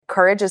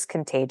courage is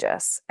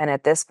contagious. And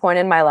at this point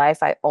in my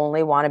life, I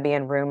only want to be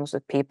in rooms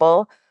with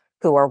people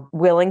who are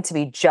willing to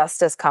be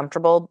just as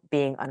comfortable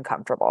being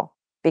uncomfortable,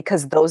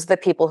 because those are the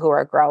people who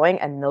are growing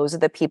and those are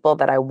the people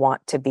that I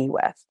want to be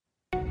with.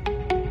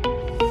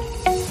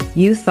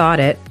 You thought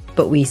it,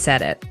 but we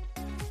said it.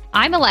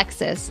 I'm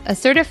Alexis, a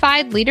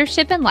certified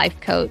leadership and life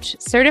coach,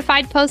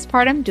 certified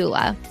postpartum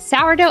doula,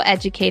 sourdough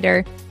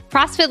educator,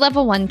 CrossFit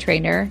Level 1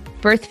 trainer,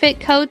 BirthFit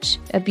coach,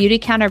 a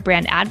Beautycounter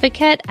brand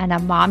advocate, and a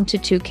mom to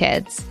 2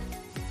 kids.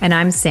 And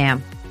I'm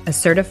Sam, a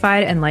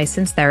certified and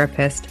licensed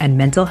therapist and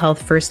mental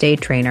health first aid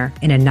trainer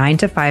in a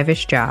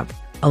 9-to-5-ish job,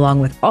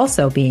 along with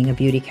also being a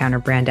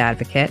Beautycounter brand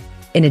advocate,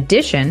 in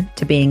addition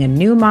to being a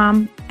new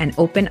mom and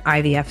open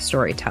IVF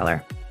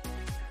storyteller.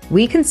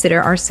 We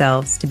consider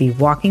ourselves to be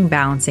walking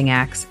balancing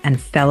acts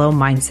and fellow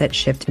mindset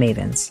shift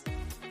mavens.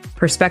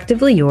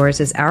 Perspectively Yours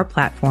is our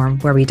platform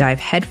where we dive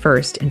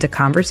headfirst into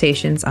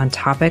conversations on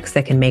topics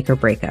that can make or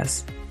break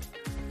us.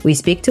 We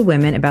speak to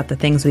women about the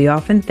things we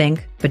often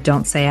think but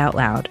don't say out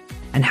loud,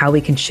 and how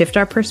we can shift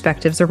our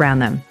perspectives around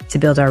them to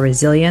build our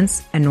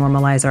resilience and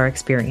normalize our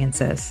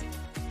experiences.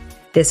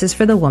 This is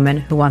for the woman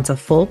who wants a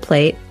full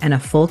plate and a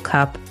full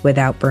cup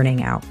without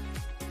burning out.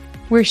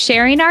 We're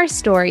sharing our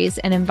stories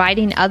and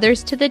inviting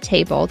others to the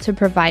table to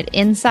provide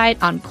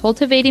insight on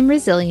cultivating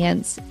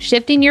resilience,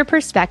 shifting your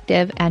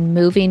perspective, and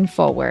moving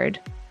forward.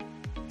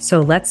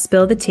 So let's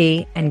spill the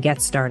tea and get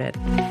started.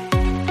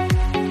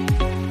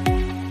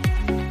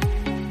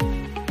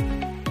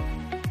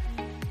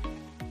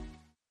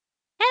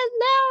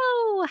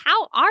 Hello!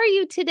 How are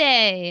you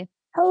today?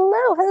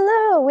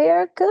 Hello. We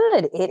are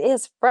good. It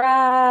is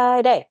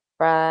Friday.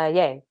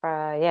 Friday.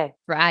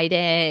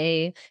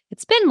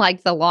 It's been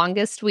like the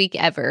longest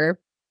week ever.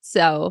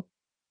 So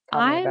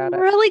I'm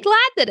really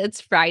glad that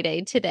it's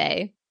Friday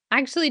today. I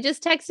actually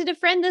just texted a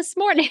friend this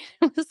morning.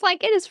 It was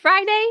like, it is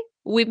Friday.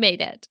 We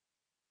made it.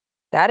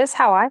 That is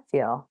how I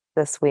feel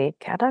this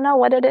week. I don't know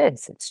what it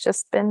is. It's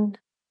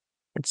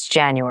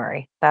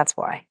January. That's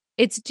why.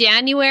 It's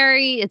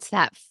January. It's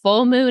that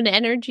full moon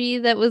energy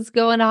that was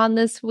going on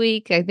this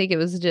week. I think it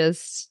was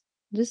just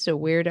a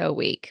weirdo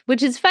week,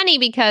 which is funny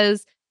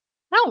because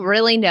I don't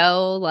really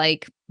know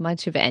like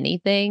much of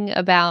anything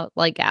about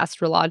like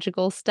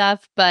astrological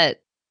stuff,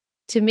 but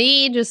to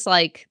me, just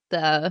like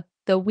the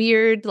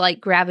weird like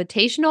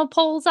gravitational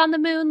pulls on the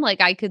moon, like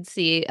I could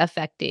see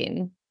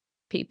affecting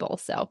people.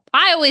 So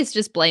I always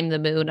just blame the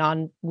moon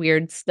on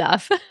weird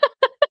stuff.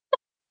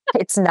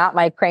 It's not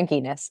my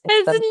crankiness.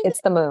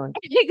 It's the moon.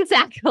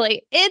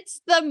 Exactly.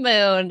 It's the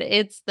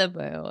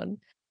moon.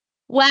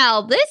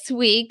 Well, this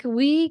week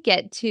we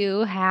get to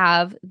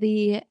have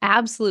the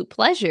absolute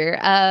pleasure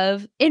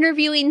of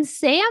interviewing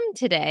Sam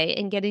today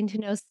and getting to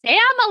know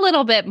Sam a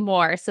little bit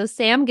more. So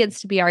Sam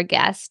gets to be our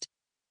guest.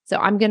 So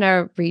I'm going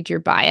to read your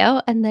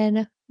bio and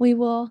then we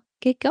will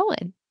get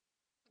going.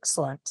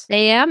 Excellent.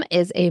 Sam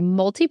is a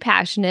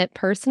multi-passionate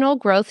personal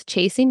growth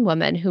chasing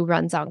woman who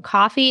runs on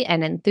coffee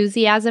and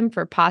enthusiasm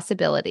for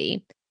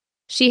possibility.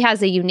 She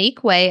has a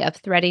unique way of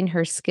threading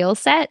her skill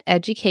set,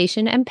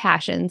 education, and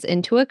passions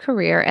into a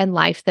career and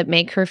life that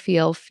make her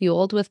feel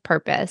fueled with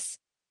purpose.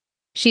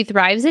 She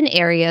thrives in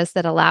areas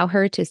that allow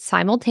her to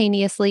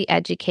simultaneously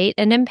educate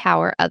and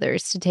empower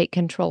others to take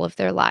control of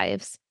their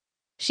lives.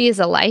 She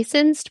is a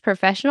licensed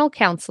professional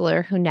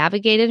counselor who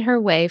navigated her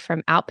way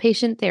from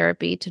outpatient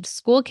therapy to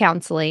school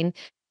counseling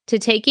to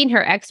taking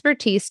her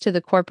expertise to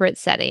the corporate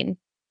setting.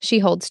 She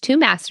holds 2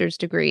 master's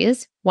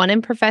degrees, one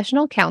in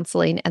professional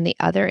counseling and the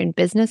other in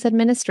business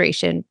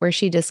administration, where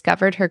she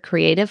discovered her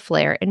creative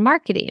flair in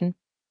marketing.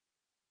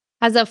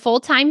 As a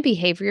full-time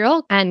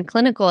behavioral and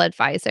clinical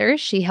advisor,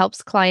 she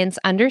helps clients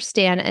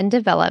understand and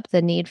develop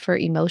the need for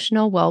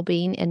emotional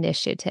well-being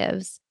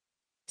initiatives.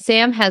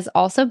 Sam has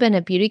also been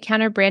a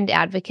Beautycounter brand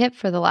advocate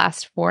for the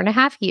last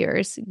 4.5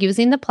 years,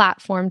 using the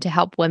platform to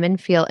help women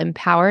feel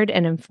empowered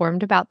and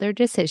informed about their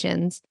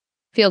decisions,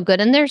 feel good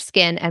in their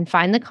skin, and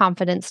find the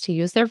confidence to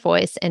use their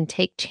voice and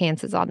take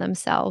chances on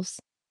themselves.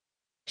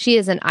 She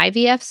is an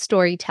IVF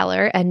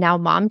storyteller and now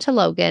mom to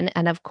Logan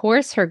and, of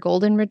course, her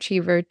golden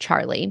retriever,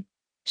 Charlie.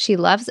 She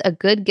loves a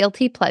good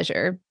guilty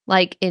pleasure.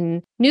 Like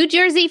in New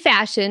Jersey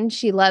fashion,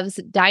 she loves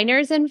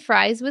diners and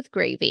fries with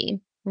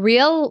gravy,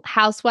 Real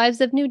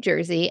Housewives of New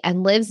Jersey,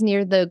 and lives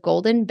near the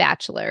Golden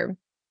Bachelor.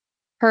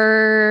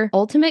 Her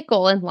ultimate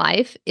goal in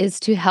life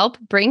is to help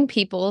bring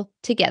people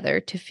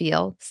together to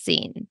feel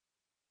seen.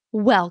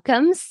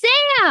 Welcome,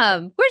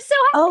 Sam. We're so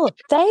happy. Oh,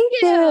 thank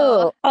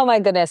you. Oh my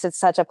goodness. It's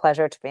such a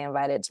pleasure to be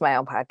invited to my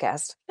own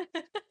podcast.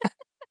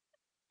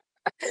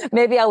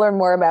 Maybe I'll learn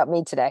more about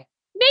me today.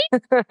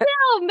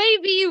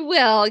 Maybe you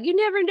will. You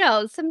never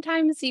know.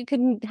 Sometimes you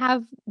can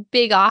have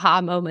big aha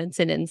moments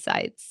and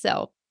insights.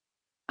 So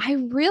I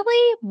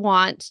really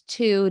want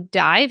to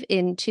dive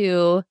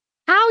into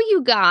how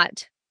you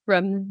got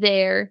from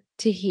there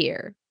to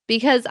here,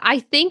 because I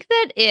think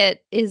that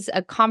it is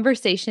a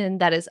conversation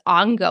that is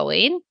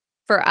ongoing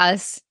for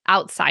us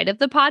outside of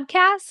the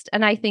podcast.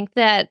 And I think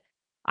that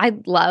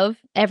I'd love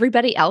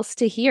everybody else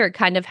to hear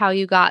kind of how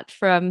you got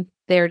from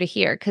there to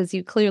here, because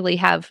you clearly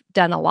have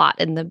done a lot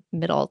in the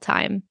middle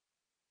time.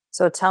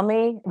 So tell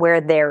me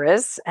where there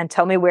is and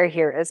tell me where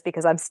here is,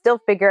 because I'm still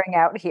figuring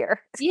out here.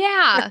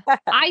 Yeah.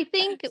 I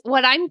think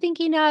what I'm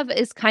thinking of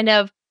is kind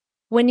of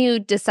when you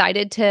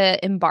decided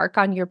to embark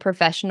on your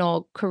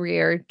professional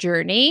career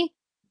journey,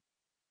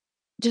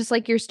 just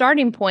like your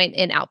starting point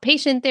in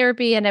outpatient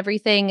therapy and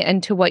everything,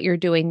 and to what you're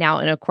doing now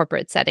in a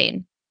corporate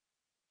setting.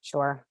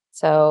 Sure.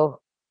 So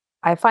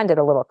I find it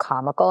a little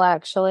comical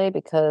actually,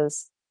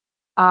 because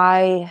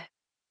I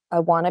I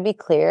want to be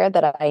clear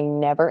that I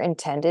never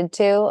intended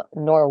to,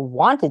 nor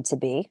wanted to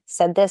be,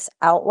 said this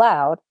out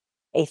loud,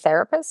 a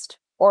therapist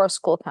or a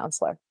school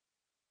counselor,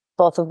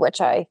 both of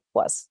which I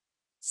was,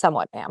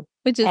 somewhat am.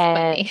 Which is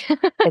And funny.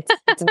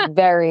 it's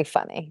very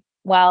funny.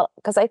 Well,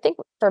 because I think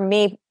for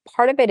me,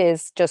 part of it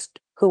is just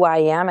who I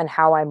am and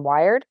how I'm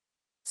wired.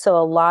 So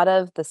a lot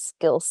of the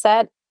skill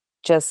set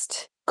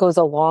just goes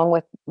along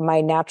with my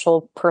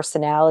natural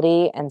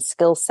personality and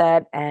skill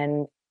set.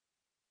 And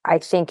I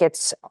think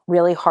it's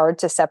really hard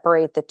to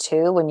separate the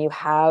two when you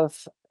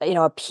have,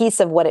 a piece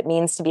of what it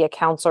means to be a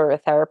counselor or a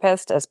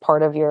therapist as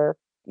part of your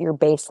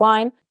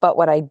baseline. But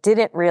what I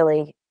didn't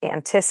really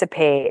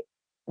anticipate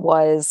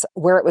was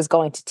where it was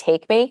going to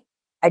take me.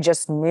 I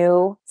just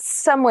knew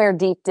somewhere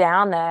deep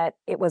down that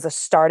it was a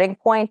starting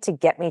point to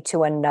get me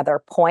to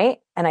another point.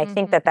 And I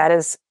think that that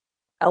is,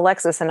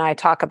 Alexis and I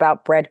talk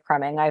about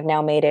breadcrumbing. I've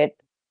now made it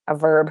a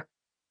verb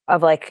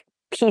of like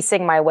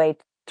piecing my way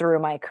through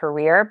my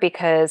career,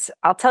 because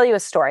I'll tell you a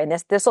story,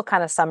 and this will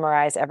kind of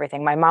summarize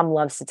everything. My mom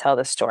loves to tell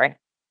this story.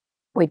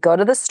 We'd go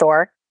to the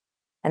store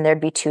and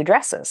there'd be two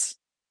dresses,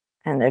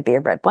 and there'd be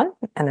a red one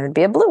and there'd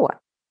be a blue one.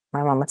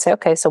 My mom would say,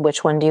 "Okay, so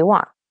which one do you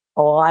want?"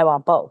 "Oh, well, I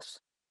want both."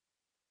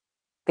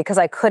 Because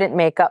I couldn't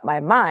make up my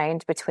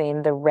mind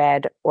between the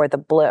red or the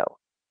blue.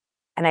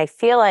 And I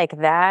feel like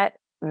that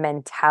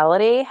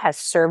mentality has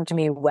served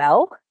me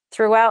well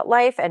throughout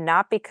life, and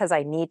not because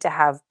I need to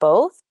have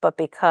both, but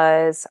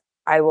because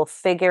I will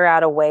figure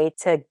out a way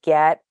to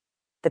get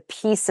the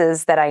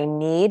pieces that I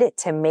need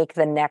to make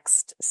the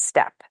next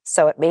step.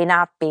 So it may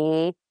not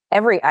be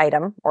every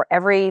item or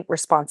every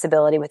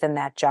responsibility within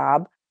that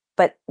job,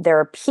 but there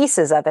are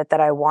pieces of it that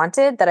I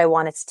wanted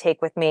to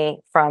take with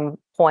me from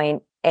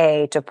point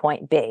A to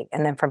point B,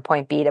 and then from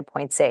point B to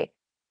point C.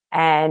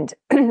 And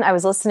I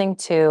was listening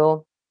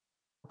to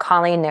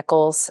Colleen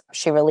Nichols.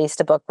 She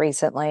released a book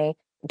recently,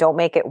 Don't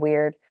Make It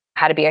Weird,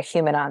 How to Be a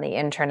Human on the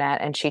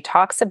Internet. And she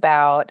talks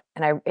about,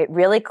 it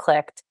really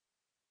clicked,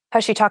 how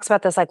she talks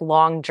about this like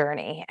long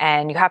journey,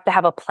 and you have to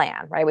have a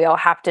plan, right? We all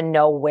have to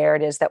know where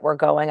it is that we're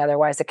going.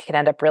 Otherwise it can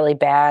end up really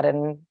bad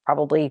and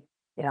probably,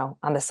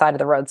 on the side of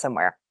the road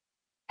somewhere.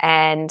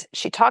 And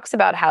she talks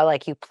about how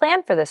like you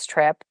plan for this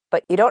trip,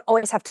 but you don't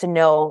always have to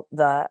know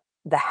the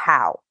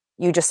how.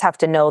 You just have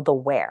to know the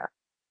where.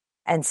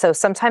 And so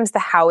sometimes the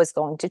how is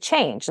going to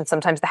change, and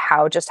sometimes the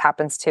how just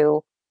happens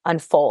to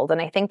unfold.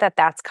 And I think that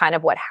that's kind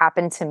of what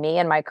happened to me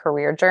in my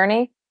career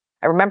journey.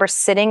 I remember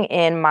sitting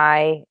in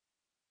my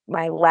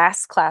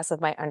last class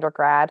of my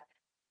undergrad,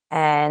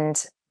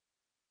 and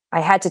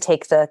I had to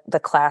take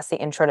the class, the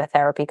Intro to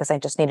Therapy, because I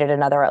just needed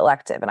another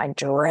elective, and I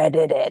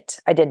dreaded it.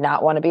 I did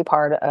not want to be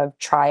part of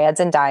triads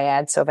and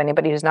dyads. So if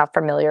anybody who's not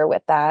familiar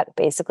with that,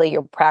 basically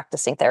you're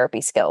practicing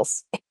therapy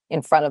skills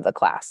in front of the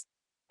class.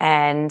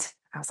 And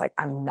I was like,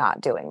 I'm not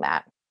doing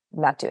that.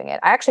 I'm not doing it.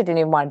 I actually didn't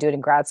even want to do it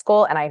in grad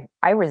school, and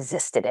I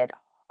resisted it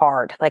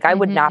hard. Like I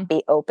would not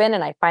be open,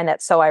 and I find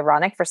that so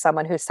ironic for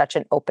someone who's such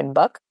an open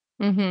book.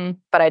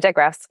 But I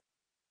digress.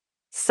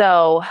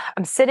 So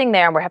I'm sitting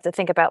there, and we have to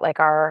think about like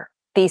our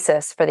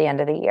thesis for the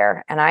end of the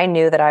year. And I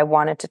knew that I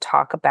wanted to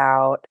talk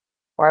about,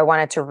 or I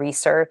wanted to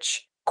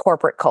research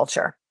corporate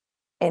culture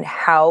and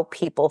how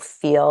people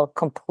feel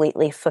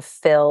completely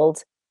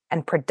fulfilled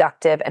and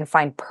productive and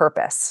find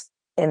purpose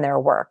in their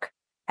work.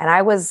 And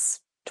I was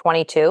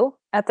 22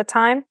 at the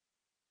time.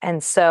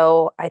 And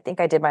so I think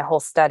I did my whole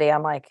study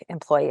on like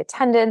employee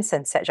attendance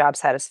and job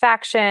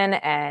satisfaction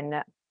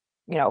and,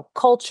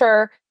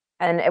 culture.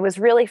 And it was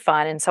really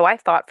fun. And so I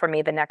thought for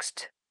me, the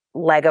next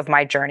leg of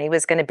my journey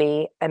was going to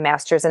be a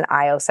master's in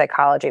IO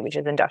psychology, which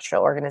is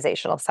industrial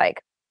organizational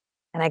psych.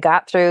 And I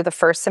got through the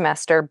first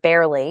semester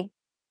barely,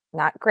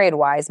 not grade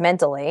wise,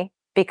 mentally,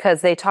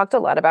 because they talked a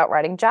lot about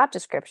writing job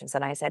descriptions.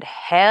 And I said,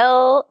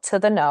 hell to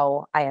the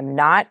no, I am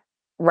not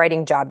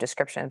writing job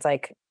descriptions.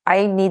 Like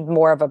I need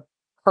more of a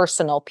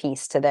personal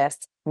piece to this,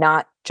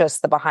 not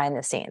just the behind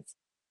the scenes.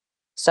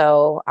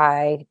 So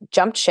I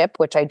jumped ship,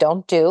 which I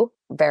don't do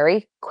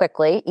very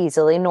quickly,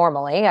 easily,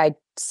 normally. I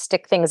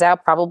stick things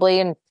out probably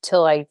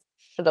until I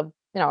should have,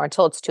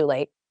 until it's too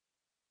late.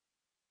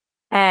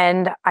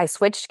 And I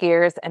switched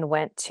gears and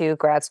went to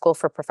grad school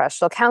for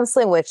professional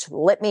counseling, which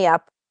lit me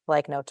up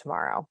like no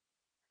tomorrow.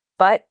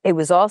 But it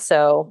was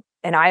also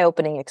an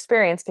eye-opening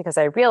experience because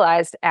I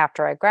realized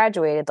after I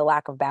graduated the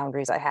lack of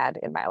boundaries I had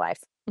in my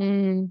life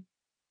and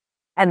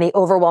the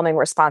overwhelming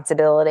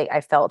responsibility I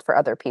felt for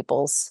other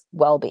people's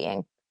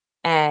well-being.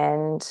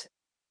 And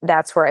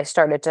that's where I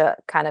started to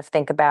kind of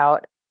think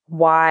about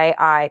why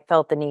I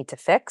felt the need to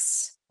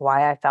fix,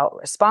 why I felt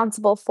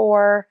responsible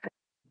for.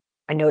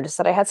 I noticed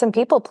that I had some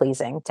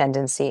people-pleasing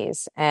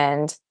tendencies,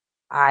 and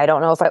I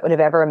don't know if I would have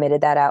ever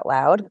admitted that out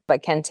loud,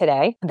 but can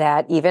today,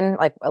 that even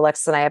like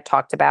Alexis and I have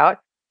talked about,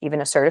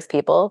 even assertive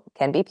people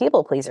can be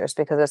people pleasers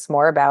because it's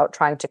more about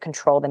trying to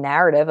control the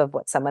narrative of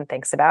what someone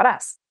thinks about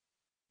us.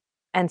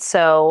 And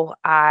so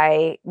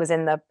I was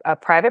in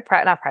not private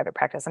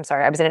practice, I'm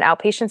sorry. I was in an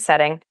outpatient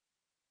setting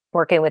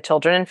working with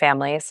children and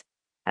families.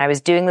 And I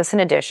was doing this in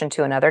addition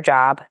to another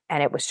job.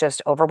 And it was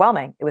just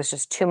overwhelming. It was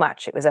just too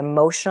much. It was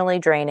emotionally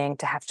draining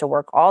to have to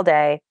work all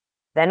day,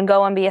 then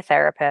go and be a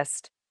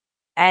therapist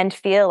and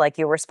feel like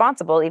you're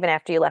responsible even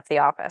after you left the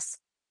office.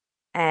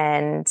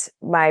 And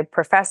my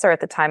professor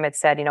at the time had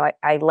said,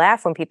 I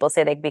laugh when people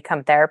say they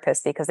become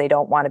therapists because they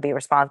don't want to be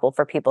responsible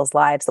for people's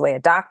lives the way a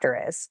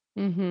doctor is.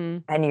 Mm-hmm.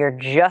 And you're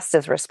just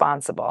as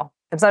responsible,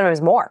 and sometimes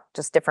more,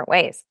 just different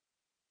ways.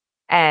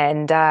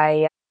 And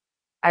I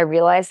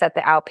realized that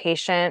the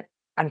outpatient,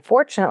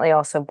 unfortunately,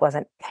 also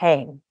wasn't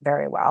paying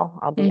very well.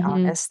 I'll be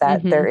honest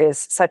that there is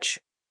such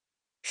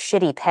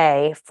shitty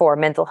pay for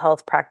mental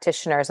health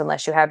practitioners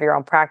unless you have your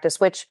own practice,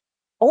 which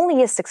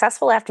only is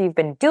successful after you've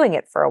been doing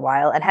it for a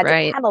while and had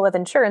to panel with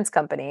insurance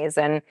companies.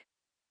 And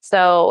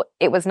so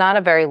it was not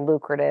a very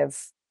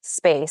lucrative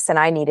space, and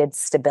I needed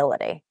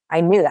stability.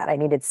 I knew that I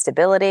needed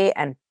stability,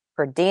 and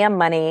per diem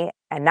money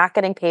and not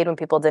getting paid when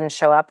people didn't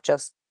show up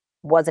just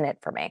wasn't it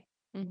for me.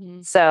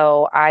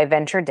 So I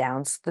ventured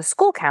down the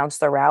school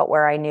counselor route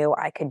where I knew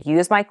I could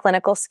use my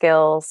clinical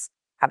skills,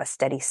 have a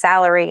steady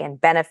salary and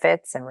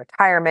benefits and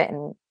retirement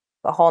and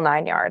the whole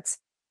 9 yards.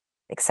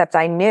 Except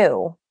I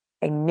knew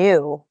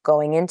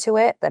going into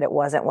it that it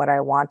wasn't what I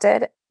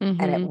wanted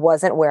and it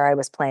wasn't where I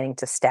was planning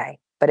to stay.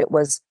 But it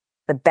was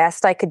the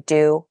best I could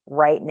do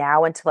right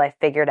now until I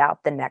figured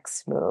out the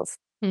next move.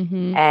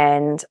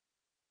 And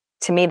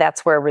to me,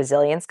 that's where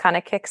resilience kind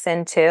of kicks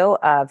in too,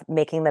 of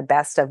making the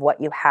best of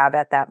what you have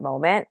at that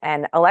moment.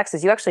 And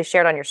Alexis, you actually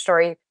shared on your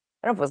story, I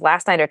don't know if it was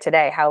last night or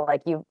today, how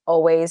like you've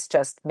always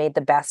just made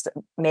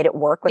it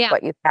work with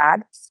what you've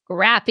had.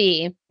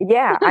 Scrappy.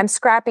 Yeah, I'm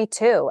scrappy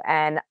too.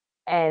 And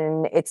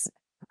it's,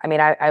 I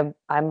mean,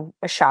 I'm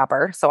a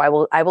shopper, so I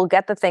will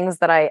get the things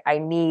that I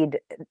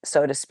need,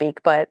 so to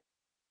speak. But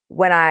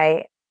when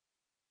I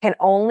can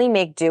only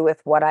make do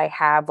with what I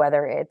have,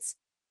 whether it's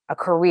a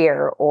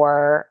career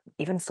or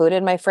even food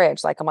in my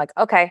fridge, like I'm like,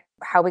 okay,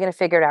 how are we going to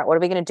figure it out? What are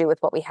we going to do with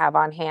what we have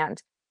on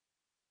hand?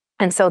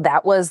 And so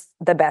that was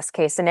the best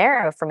case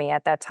scenario for me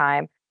at that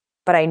time.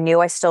 But I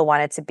knew I still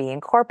wanted to be in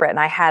corporate. And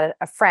I had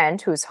a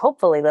friend who's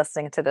hopefully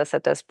listening to this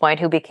at this point,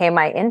 who became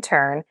my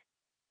intern.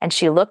 And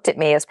she looked at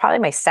me, it was probably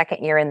my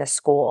second year in the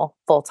school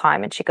full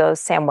time. And she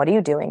goes, Sam, what are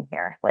you doing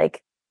here?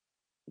 Like,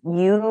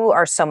 you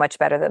are so much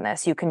better than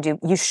this.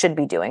 You should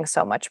be doing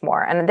so much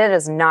more. And that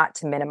is not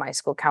to minimize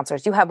school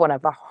counselors. You have one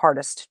of the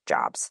hardest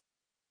jobs.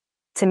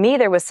 To me,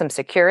 there was some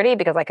security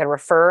because I could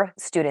refer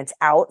students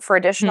out for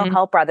additional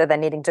help rather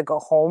than needing to go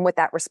home with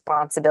that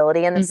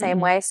responsibility in the same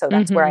way. So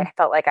that's where I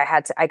felt like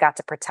I got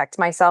to protect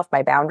myself,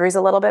 my boundaries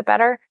a little bit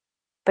better,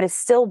 but it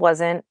still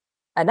wasn't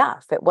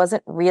enough. It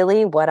wasn't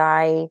really what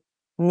I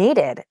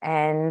needed.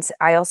 And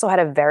I also had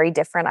a very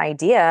different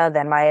idea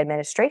than my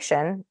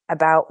administration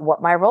about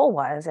what my role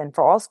was. And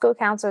for all school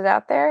counselors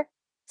out there,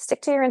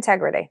 stick to your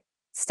integrity,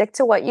 stick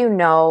to what you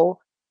know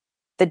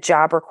the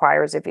job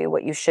requires of you,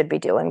 what you should be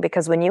doing.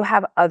 Because when you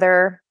have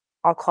other,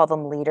 I'll call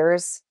them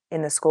leaders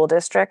in the school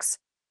districts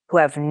who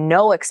have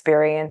no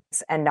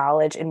experience and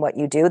knowledge in what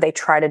you do, they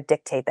try to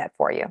dictate that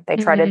for you. They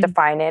try to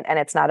define it, and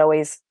it's not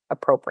always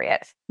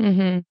appropriate.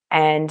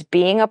 And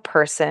being a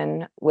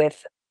person where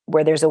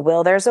there's a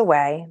will, there's a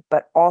way,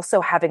 but also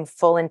having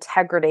full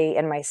integrity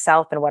in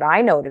myself and what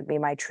I know to be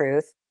my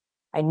truth,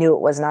 I knew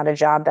it was not a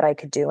job that I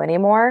could do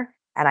anymore.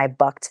 And I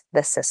bucked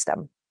the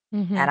system.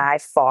 And I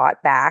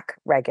fought back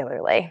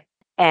regularly.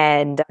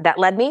 And that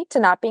led me to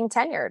not being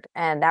tenured.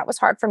 And that was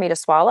hard for me to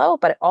swallow,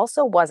 but it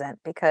also wasn't,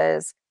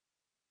 because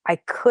I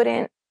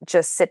couldn't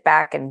just sit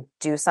back and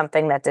do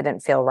something that didn't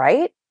feel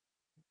right.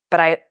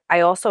 But I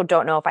also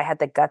don't know if I had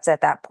the guts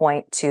at that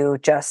point to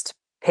just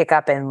pick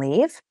up and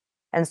leave.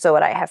 And so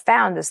what I have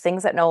found is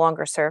things that no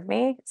longer serve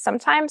me,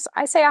 sometimes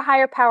I say a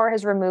higher power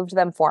has removed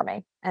them for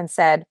me and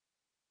said,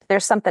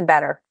 there's something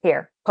better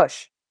here,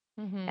 push.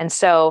 And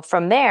so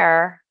from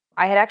there,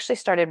 I had actually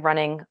started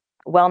running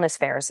wellness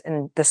fairs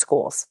in the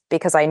schools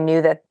because I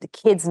knew that the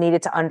kids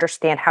needed to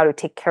understand how to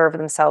take care of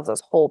themselves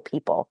as whole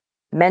people,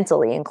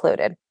 mentally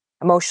included,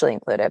 emotionally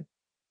included.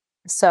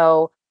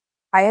 So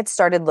I had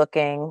started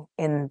looking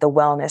in the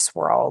wellness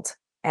world,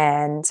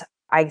 and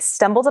I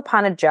stumbled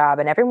upon a job,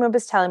 and everyone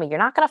was telling me, you're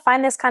not going to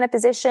find this kind of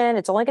position.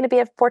 It's only going to be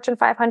at Fortune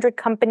 500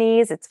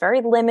 companies. It's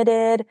very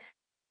limited.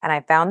 And I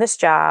found this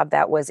job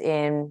that was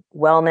in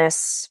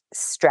wellness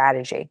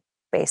strategy,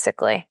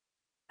 basically.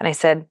 And I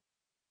said,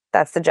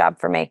 that's the job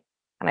for me.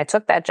 And I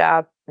took that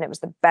job, and it was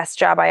the best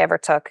job I ever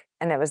took.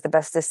 And it was the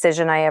best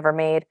decision I ever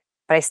made.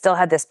 But I still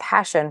had this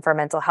passion for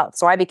mental health.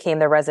 So I became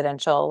the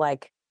residential,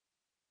 like,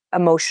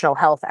 emotional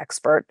health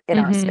expert in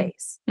our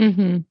space.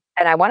 And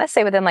I want to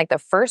say within like the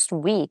first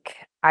week,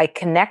 I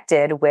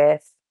connected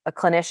with a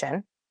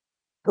clinician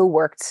who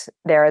worked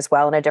there as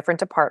well in a different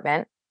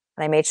department.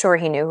 And I made sure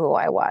he knew who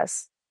I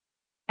was.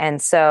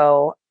 And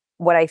so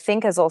what I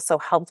think has also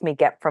helped me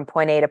get from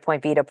point A to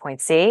point B to point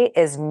C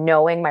is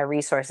knowing my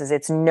resources.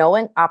 It's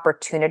knowing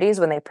opportunities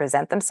when they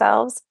present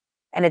themselves.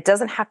 And it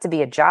doesn't have to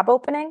be a job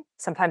opening.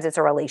 Sometimes it's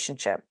a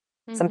relationship.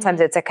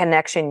 Sometimes it's a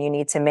connection you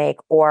need to make,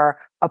 or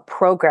a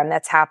program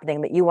that's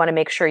happening that you want to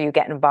make sure you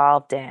get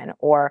involved in,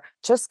 or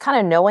just kind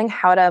of knowing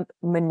how to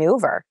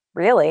maneuver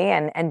really,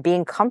 and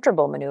being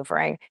comfortable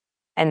maneuvering.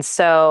 And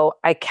so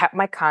I kept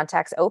my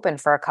contacts open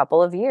for a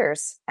couple of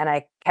years, and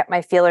I kept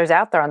my feelers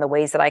out there on the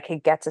ways that I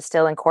could get to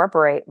still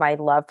incorporate my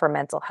love for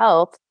mental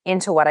health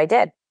into what I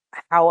did,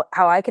 how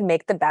I could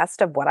make the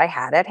best of what I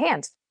had at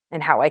hand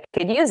and how I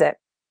could use it.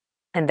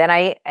 And then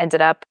I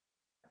ended up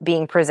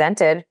being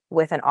presented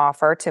with an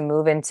offer to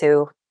move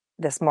into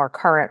this more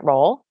current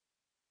role.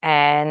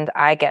 And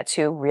I get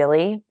to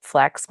really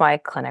flex my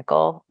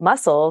clinical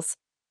muscles,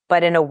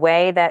 but in a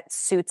way that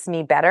suits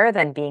me better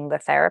than being the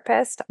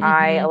therapist.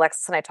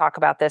 Alexis and I talk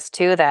about this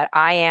too, that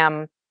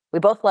we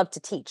both love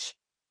to teach.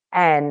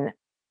 And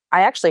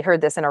I actually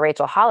heard this in a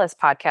Rachel Hollis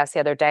podcast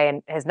the other day,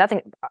 and has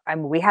nothing,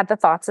 we had the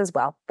thoughts as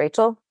well.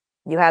 Rachel,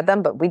 you had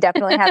them, but we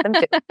definitely had them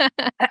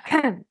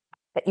too.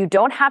 That you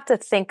don't have to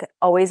think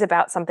always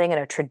about something in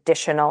a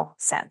traditional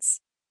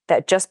sense.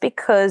 That just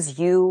because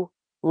you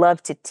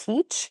love to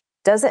teach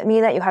doesn't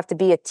mean that you have to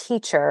be a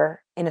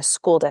teacher in a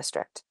school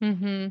district.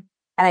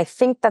 And I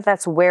think that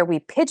that's where we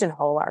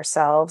pigeonhole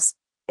ourselves,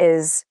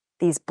 is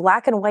these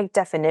black and white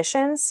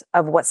definitions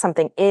of what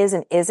something is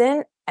and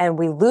isn't. And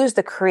we lose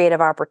the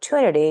creative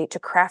opportunity to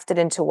craft it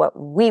into what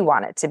we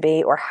want it to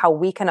be, or how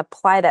we can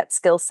apply that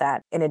skill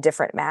set in a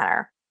different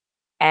manner.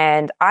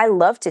 And I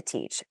love to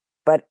teach,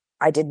 but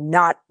I did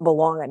not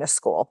belong in a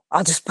school.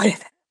 I'll just put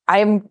it.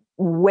 I'm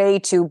way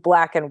too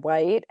black and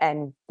white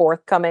and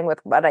forthcoming with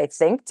what I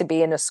think to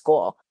be in a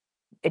school.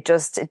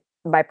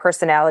 My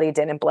personality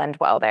didn't blend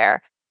well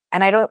there.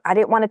 And I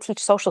didn't want to teach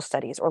social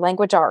studies or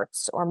language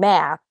arts or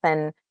math,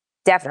 and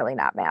definitely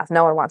not math.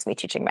 No one wants me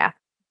teaching math.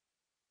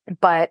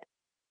 But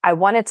I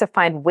wanted to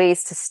find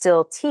ways to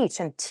still teach,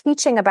 and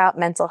teaching about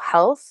mental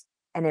health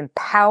and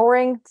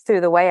empowering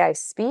through the way I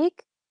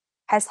speak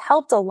has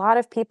helped a lot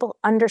of people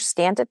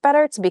understand it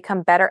better, to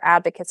become better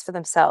advocates for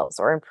themselves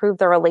or improve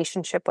their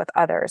relationship with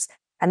others.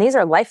 And these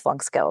are lifelong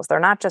skills. They're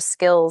not just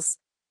skills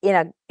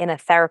in a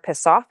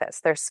therapist's office.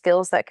 They're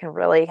skills that can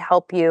really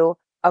help you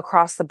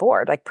across the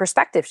board, like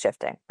perspective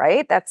shifting,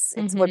 right? It's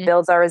what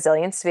builds our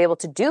resilience to be able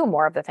to do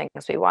more of the things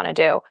we want to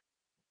do.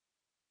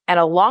 And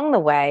along the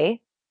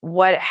way,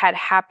 what had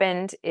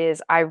happened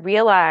is I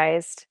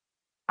realized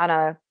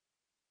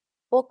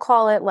we'll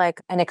call it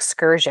like an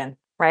excursion,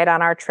 right?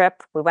 On our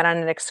trip, we went on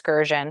an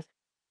excursion.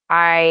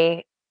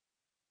 I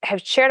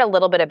have shared a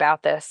little bit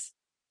about this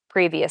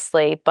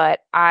previously, but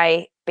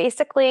I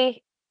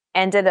basically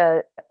ended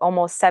a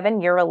almost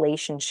 7-year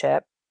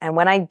relationship. And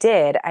when I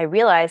did, I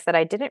realized that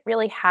I didn't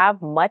really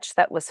have much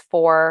that was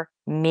for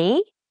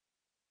me.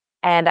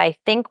 And I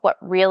think what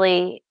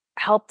really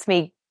helped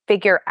me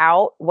figure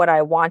out what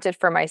I wanted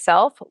for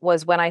myself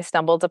was when I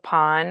stumbled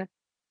upon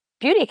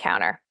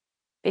Beautycounter,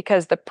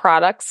 because the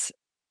products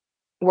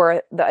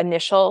were the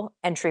initial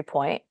entry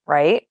point,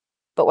 right?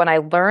 But when I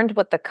learned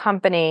what the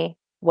company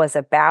was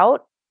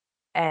about,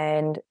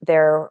 and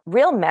their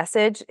real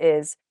message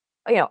is,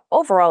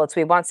 overall, it's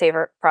we want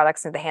safer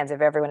products in the hands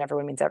of everyone.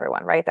 Everyone means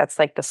everyone, right? That's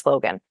like the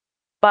slogan.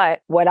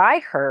 But what I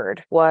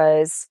heard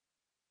was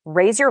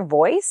raise your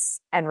voice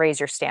and raise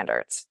your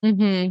standards.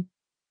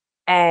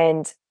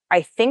 And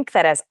I think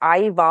that as I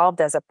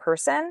evolved as a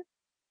person,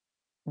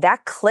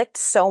 that clicked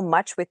so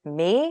much with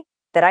me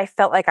that I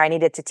felt like I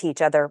needed to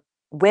teach other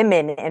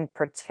women in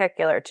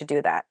particular to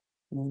do that.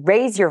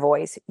 Raise your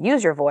voice,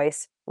 use your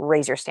voice,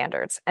 raise your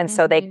standards. And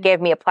so they gave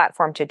me a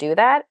platform to do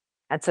that.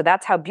 And so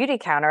that's how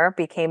Beautycounter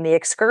became the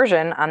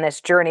excursion on this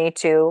journey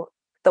to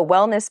the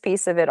wellness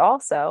piece of it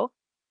also,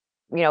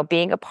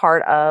 being a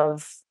part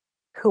of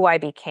who I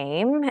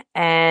became.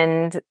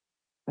 And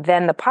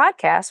then the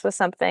podcast was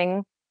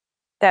something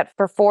that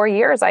for 4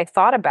 years I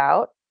thought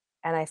about.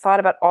 And I thought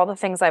about all the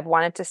things I've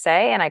wanted to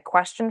say. And I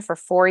questioned for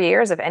 4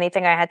 years if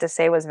anything I had to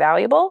say was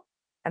valuable.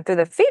 And through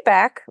the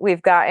feedback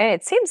we've gotten,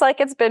 it seems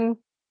like it's been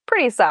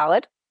pretty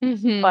solid.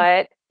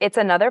 But it's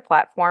another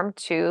platform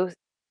to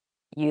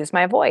use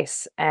my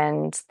voice.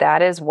 And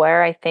that is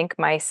where I think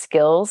my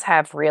skills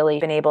have really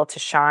been able to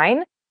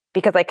shine,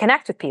 because I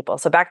connect with people.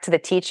 So back to the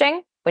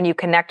teaching, when you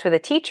connect with a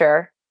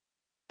teacher,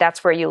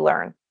 that's where you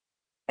learn.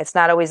 It's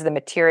not always the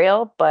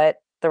material, but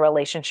the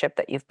relationship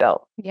that you've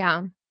built.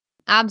 Yeah,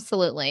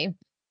 absolutely.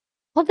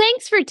 Well,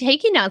 thanks for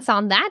taking us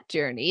on that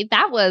journey.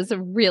 That was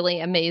really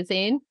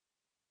amazing.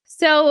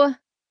 So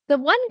the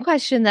one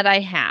question that I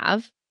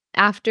have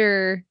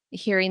after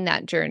hearing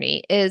that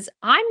journey is,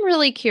 I'm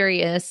really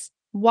curious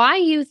why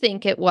you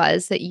think it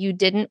was that you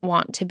didn't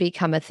want to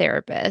become a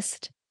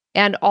therapist.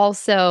 And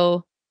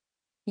also,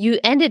 you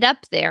ended up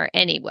there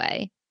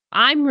anyway.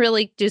 I'm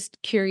really just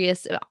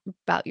curious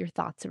about your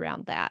thoughts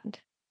around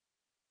that.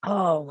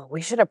 Oh,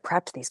 we should have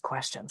prepped these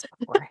questions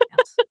beforehand.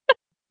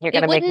 You're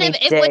going to make me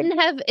dig.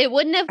 It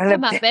wouldn't have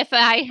come up if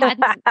I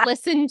hadn't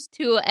listened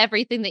to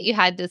everything that you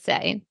had to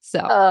say. So,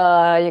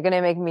 you're going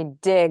to make me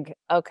dig.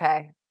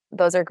 Okay.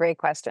 Those are great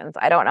questions.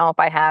 I don't know if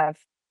I have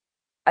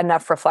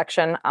enough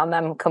reflection on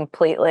them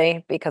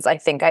completely because I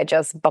think I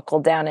just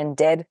buckled down and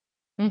did.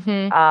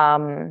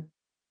 I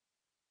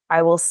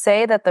will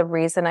say that the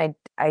reason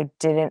I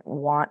didn't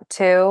want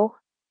to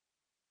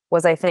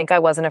was I think I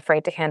wasn't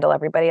afraid to handle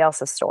everybody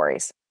else's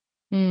stories.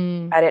 I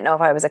didn't know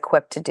if I was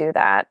equipped to do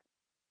that.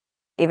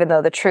 Even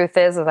though the truth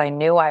is I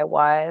knew I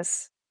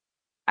was,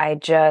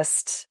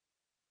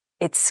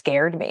 it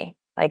scared me.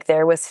 Like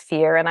there was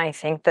fear. And I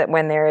think that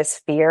when there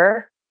is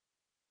fear,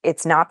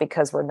 it's not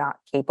because we're not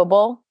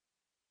capable.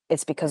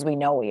 It's because we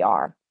know we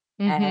are.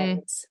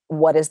 And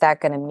what is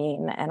that going to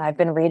mean? And I've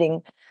been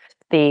reading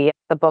the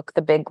book,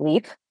 The Big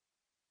Leap.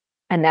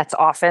 And that's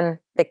often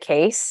the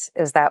case,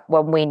 is that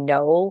when we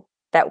know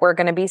that we're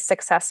going to be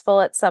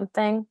successful at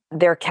something,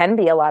 there can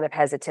be a lot of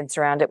hesitance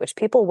around it, which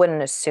people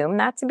wouldn't assume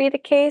that to be the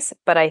case.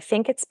 But I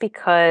think it's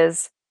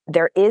because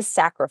there is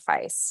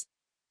sacrifice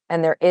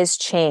and there is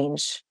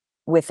change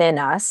within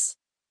us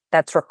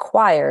that's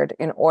required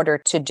in order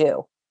to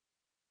do.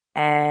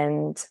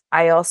 And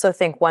I also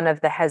think one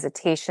of the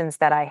hesitations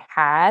that I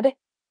had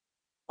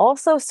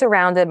also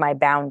surrounded my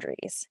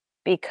boundaries,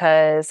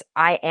 because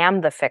I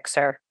am the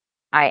fixer.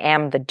 I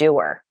am the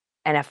doer.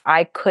 And if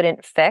I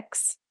couldn't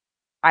fix,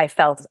 I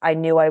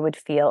knew I would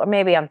feel, or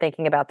maybe I'm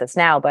thinking about this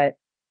now, but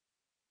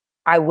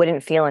I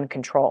wouldn't feel in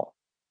control.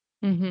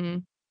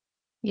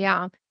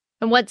 Yeah.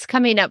 And what's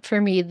coming up for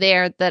me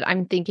there that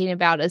I'm thinking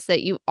about is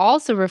that you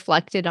also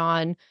reflected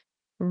on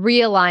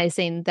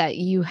realizing that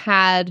you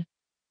had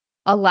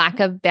a lack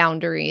of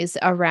boundaries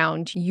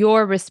around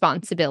your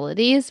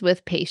responsibilities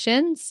with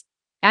patients.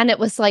 And it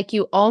was like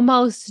you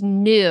almost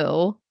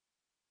knew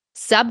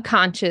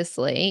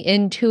subconsciously,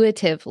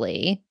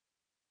 intuitively,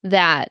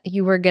 that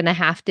you were going to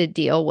have to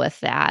deal with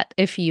that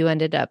if you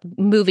ended up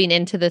moving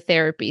into the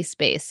therapy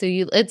space. So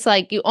it's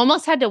like you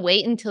almost had to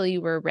wait until you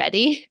were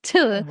ready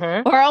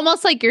to, or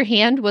almost like your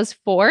hand was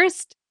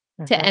forced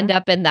to end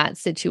up in that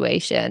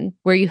situation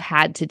where you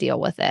had to deal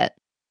with it.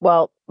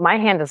 Well, my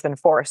hand has been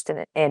forced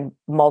in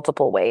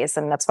multiple ways.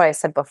 And that's why I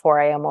said before,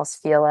 I almost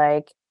feel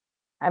like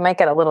I might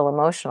get a little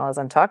emotional as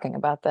I'm talking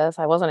about this.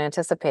 I wasn't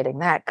anticipating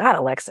that. God,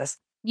 Alexis.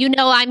 You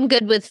know, I'm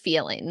good with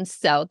feelings.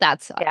 So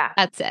that's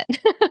it.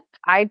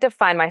 I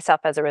define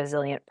myself as a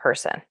resilient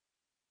person,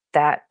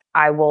 that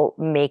I will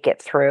make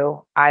it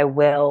through. I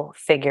will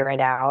figure it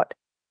out.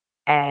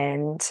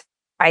 And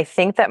I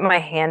think that my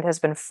hand has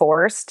been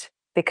forced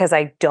because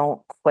I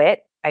don't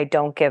quit. I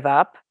don't give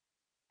up.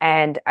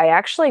 And I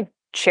actually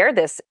shared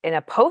this in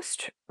a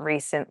post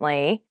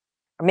recently,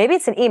 or maybe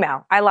it's an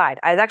email. I lied.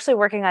 I was actually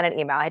working on an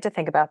email. I had to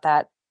think about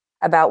that,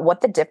 about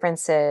what the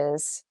difference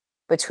is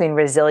between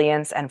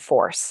resilience and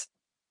force.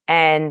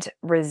 And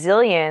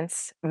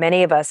resilience,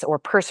 many of us, or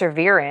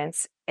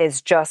perseverance,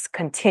 is just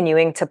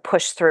continuing to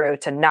push through,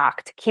 to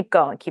knock, to keep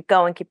going, keep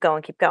going, keep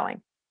going, keep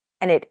going.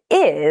 And it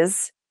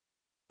is,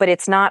 but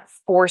it's not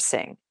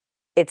forcing.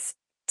 It's,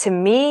 to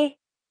me,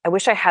 I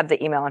wish I had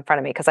the email in front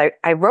of me, because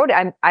I wrote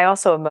it. I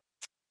also am,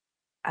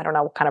 I don't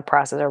know what kind of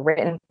processor,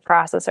 writing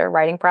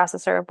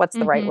processor. What's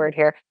the right word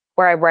here?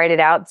 Where I write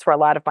it out. It's where a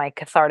lot of my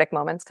cathartic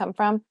moments come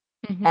from.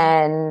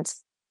 And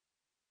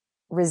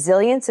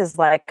resilience is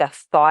like a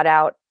thought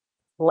out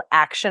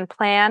action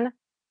plan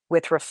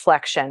with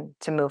reflection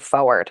to move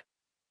forward.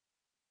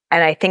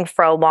 And I think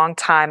for a long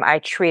time, I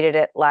treated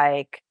it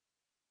like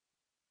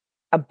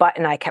a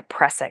button I kept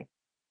pressing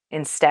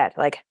instead.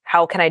 Like,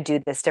 how can I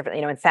do this differently?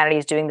 You know, insanity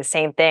is doing the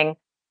same thing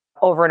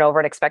over and over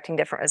and expecting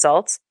different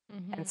results.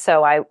 And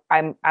so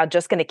I'm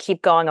just going to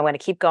keep going. I'm going to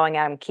keep going.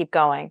 I'm keep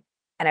going.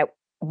 And it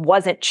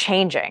wasn't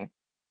changing.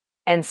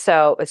 And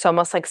so it's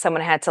almost like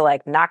someone had to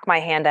like knock my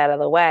hand out of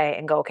the way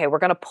and go, okay, we're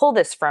going to pull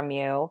this from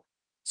you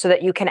so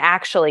that you can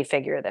actually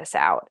figure this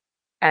out.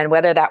 And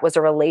whether that was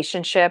a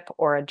relationship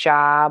or a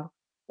job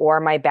or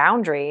my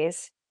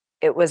boundaries,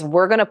 it was,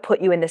 we're going to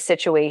put you in the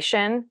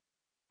situation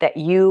that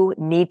you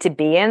need to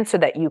be in so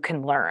that you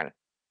can learn.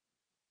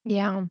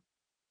 Yeah.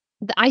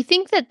 I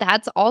think that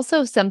that's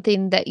also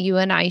something that you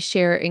and I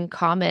share in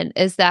common,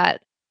 is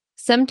that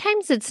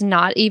sometimes it's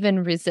not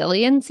even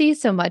resiliency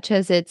so much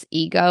as it's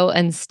ego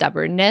and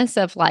stubbornness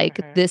of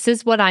like, this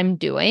is what I'm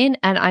doing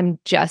and I'm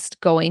just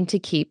going to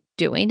keep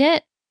doing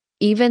it,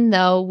 even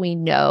though we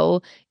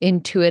know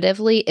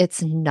intuitively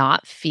it's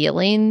not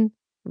feeling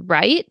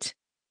right.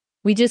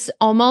 We just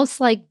almost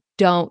like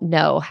don't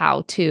know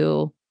how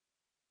to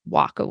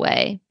walk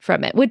away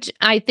from it, which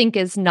I think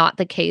is not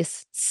the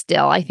case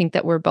still. I think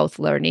that we're both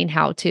learning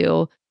how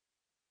to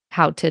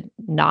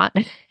not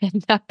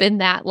end up in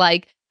that,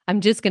 like, I'm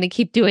just going to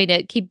keep doing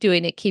it, keep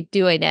doing it, keep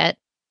doing it.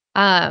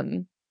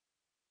 But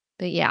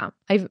yeah,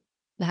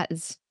 that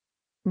is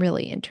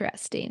really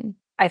interesting.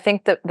 I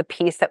think that the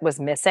piece that was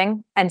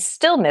missing and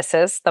still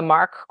misses the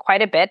mark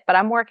quite a bit, but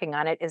I'm working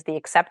on it, is the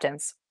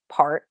acceptance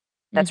part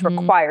that's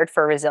required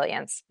for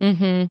resilience.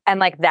 And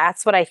like,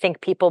 that's what I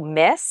think people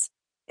miss,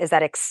 is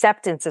that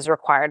acceptance is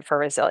required for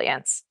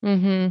resilience.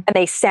 Mm-hmm. And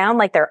they sound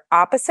like they're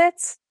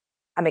opposites.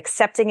 I'm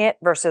accepting it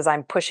versus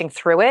I'm pushing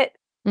through it.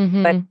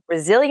 Mm-hmm. But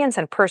resilience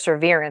and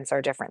perseverance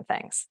are different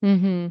things.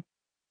 Mm-hmm.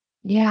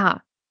 Yeah,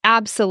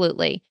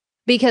 absolutely.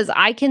 Because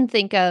I can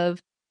think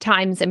of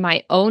times in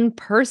my own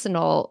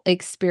personal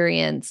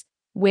experience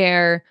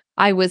where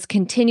I was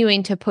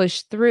continuing to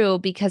push through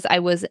because I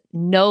was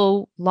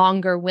no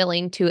longer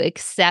willing to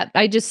accept.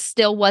 I just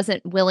still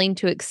wasn't willing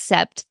to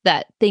accept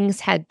that things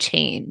had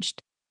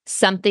changed.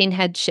 Something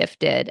had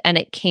shifted and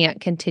it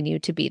can't continue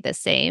to be the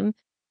same.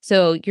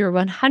 So you're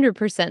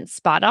 100%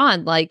 spot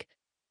on. Like,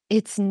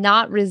 it's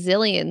not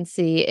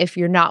resiliency if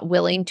you're not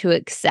willing to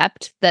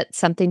accept that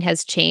something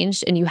has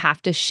changed and you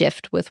have to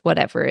shift with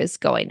whatever is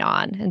going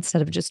on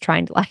instead of just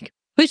trying to like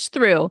push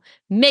through,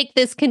 make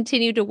this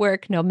continue to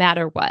work no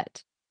matter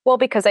what. Well,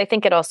 because I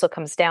think it also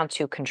comes down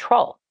to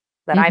control,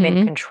 that I'm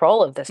in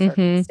control of the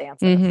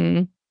circumstances.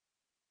 Mm-hmm.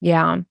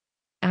 Yeah,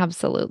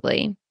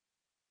 absolutely.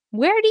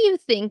 Where do you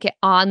think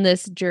on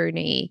this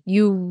journey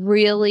you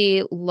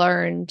really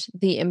learned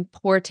the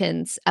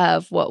importance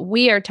of what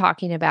we are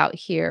talking about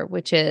here,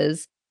 which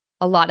is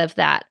a lot of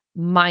that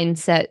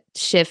mindset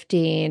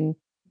shifting,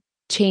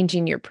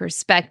 changing your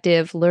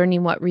perspective,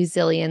 learning what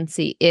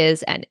resiliency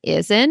is and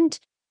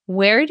isn't?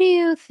 Where do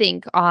you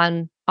think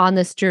on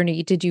this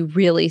journey did you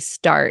really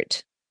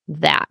start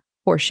that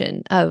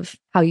portion of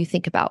how you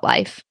think about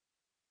life?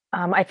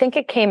 I think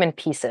it came in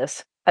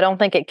pieces. I don't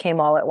think it came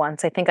all at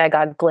once. I think I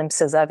got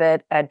glimpses of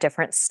it at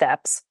different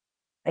steps.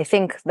 I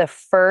think the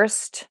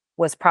first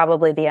was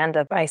probably the end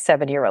of my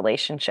 7-year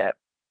relationship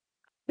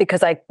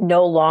because I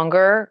no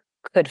longer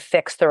could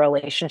fix the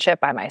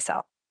relationship by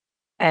myself.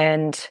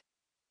 And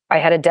I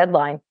had a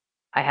deadline.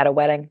 I had a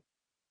wedding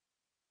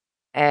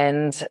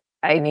and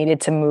I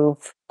needed to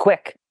move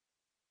quick.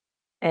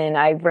 And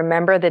I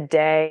remember the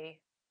day,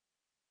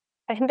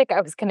 I didn't think I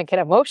was going to get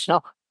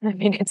emotional. I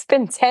mean, it's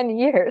been 10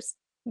 years.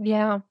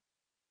 Yeah.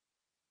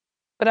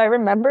 But I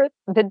remember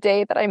the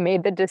day that I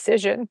made the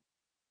decision.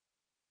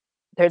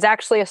 There's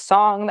actually a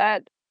song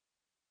that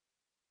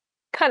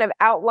kind of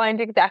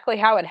outlined exactly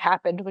how it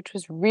happened, which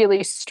was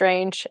really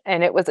strange.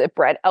 And it was a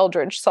Brett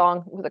Eldredge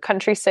song with a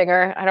country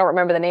singer. I don't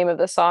remember the name of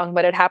the song,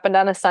 but it happened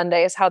on a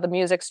Sunday, is how the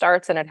music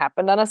starts. And it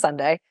happened on a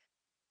Sunday.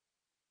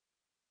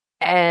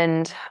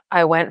 And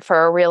I went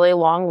for a really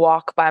long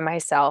walk by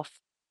myself.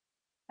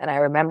 And I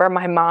remember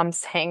my mom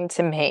saying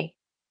to me,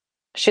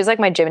 she's like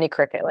my Jiminy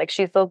Cricket, like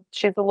she's the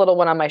little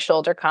one on my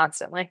shoulder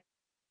constantly,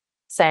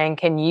 saying,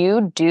 "Can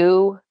you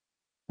do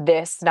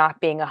this not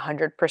being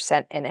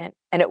 100% in it?"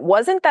 And it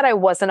wasn't that I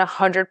wasn't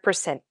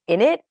 100% in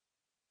it.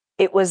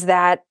 It was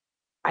that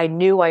I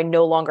knew I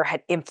no longer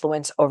had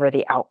influence over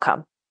the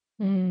outcome.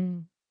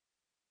 Mm.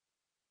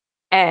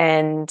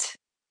 And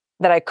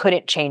that I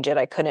couldn't change it.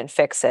 I couldn't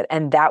fix it.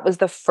 And that was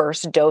the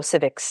first dose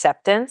of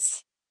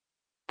acceptance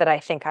that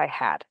I think I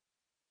had.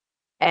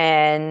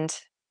 And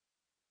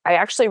I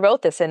actually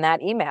wrote this in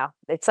that email.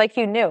 It's like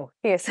you knew.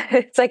 Yes.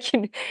 It's like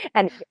you.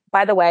 And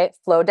by the way,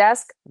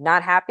 Flowdesk,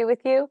 not happy with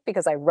you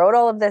because I wrote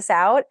all of this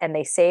out and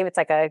they save. It's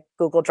like a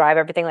Google Drive.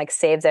 Everything like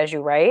saves as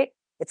you write.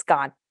 It's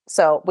gone.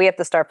 So we have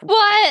to start from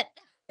What?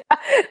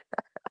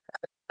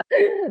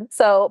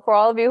 So for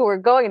all of you who are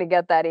going to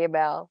get that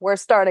email, we're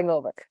starting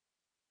over.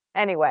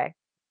 Anyway,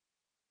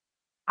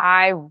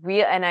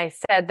 and I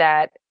said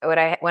that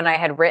when I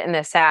had written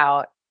this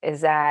out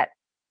is that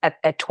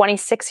at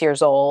 26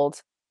 years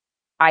old,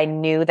 I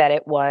knew that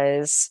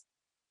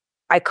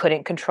I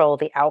couldn't control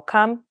the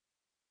outcome.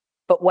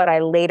 But what I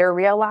later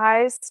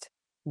realized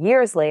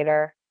years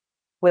later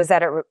was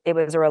that it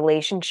was a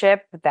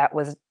relationship that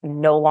was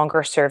no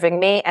longer serving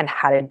me and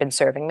hadn't been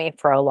serving me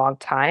for a long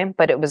time.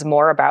 But it was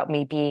more about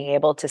me being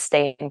able to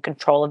stay in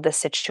control of the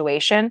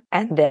situation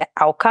and the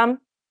outcome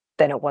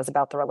than it was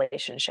about the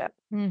relationship.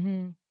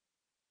 Mm-hmm.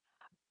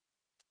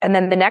 And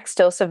then the next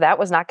dose of that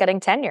was not getting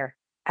tenure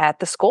at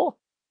the school.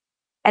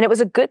 And it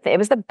was a good thing. It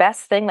was the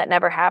best thing that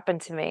never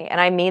happened to me.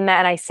 And I mean that.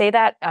 And I say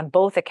that on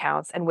both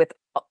accounts and with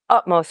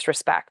utmost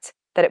respect,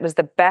 that it was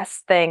the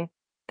best thing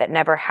that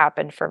never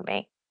happened for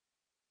me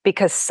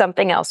because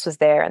something else was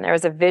there. And there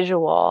was a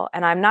visual.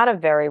 And I'm not a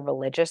very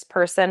religious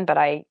person, but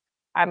I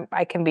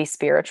can be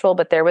spiritual.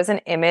 But there was an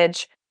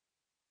image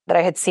that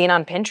I had seen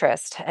on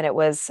Pinterest. And it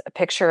was a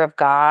picture of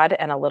God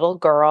and a little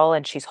girl.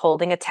 And she's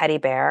holding a teddy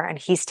bear and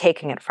he's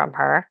taking it from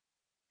her.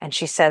 And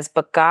she says,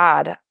 "But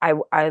God,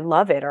 I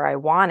love it, or I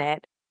want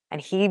it." And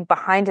he,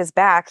 behind his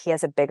back, he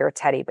has a bigger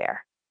teddy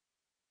bear.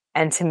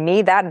 And to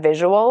me, that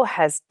visual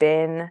has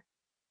been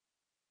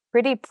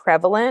pretty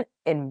prevalent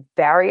in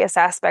various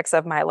aspects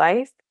of my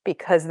life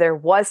because there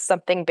was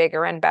something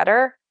bigger and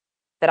better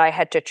that I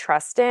had to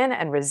trust in.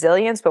 And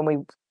resilience, when we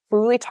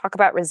truly talk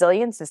about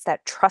resilience, is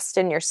that trust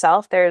in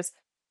yourself. There's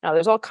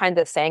all kinds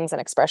of sayings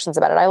and expressions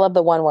about it. I love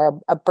the one where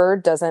a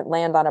bird doesn't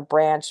land on a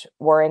branch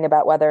worrying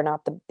about whether or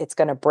not it's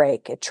going to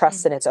break. It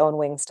trusts in its own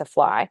wings to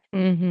fly.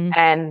 Mm-hmm.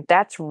 And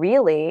that's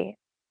really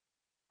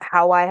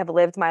how I have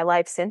lived my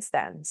life since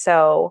then.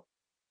 So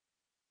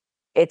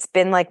it's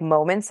been like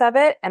moments of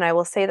it. And I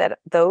will say that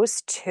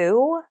those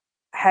two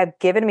have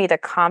given me the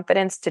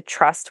confidence to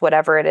trust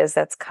whatever it is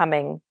that's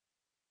coming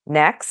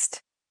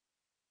next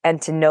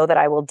and to know that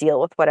I will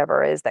deal with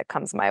whatever it is that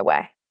comes my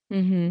way.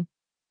 Mm-hmm.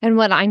 And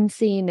what I'm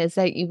seeing is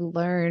that you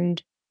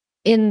learned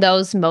in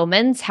those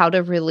moments how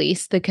to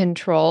release the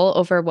control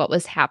over what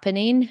was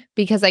happening,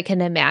 because I can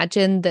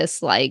imagine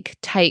this like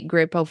tight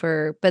grip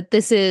over, but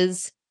this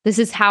is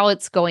how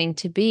it's going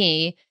to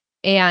be.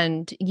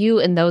 And you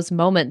in those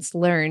moments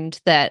learned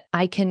that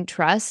I can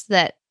trust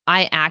that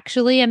I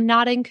actually am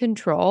not in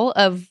control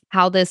of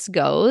how this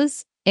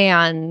goes,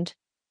 and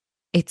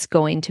it's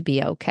going to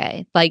be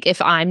okay. Like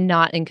if I'm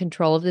not in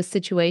control of this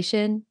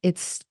situation,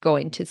 it's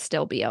going to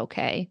still be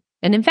okay.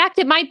 And in fact,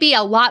 it might be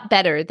a lot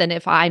better than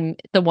if I'm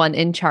the one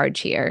in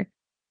charge here.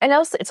 And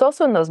also, it's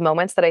also in those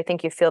moments that I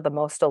think you feel the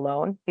most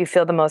alone. You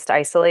feel the most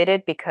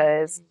isolated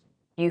because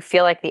you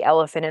feel like the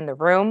elephant in the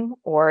room,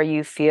 or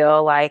you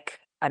feel like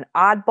an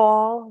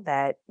oddball,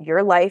 that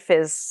your life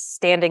is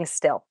standing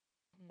still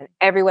and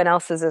everyone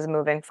else's is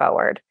moving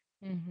forward.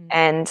 Mm-hmm.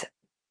 And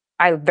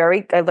I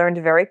learned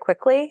very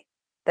quickly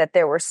that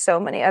there were so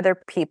many other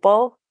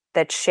people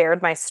that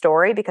shared my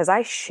story because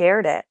I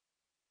shared it.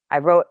 I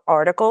wrote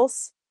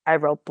articles, I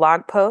wrote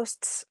blog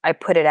posts, I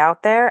put it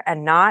out there,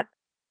 and not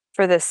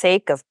for the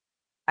sake of,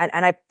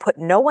 and I put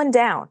no one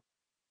down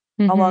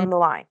along the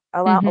line,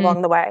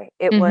 along the way.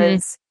 It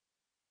was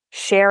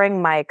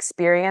sharing my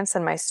experience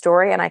and my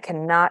story. And I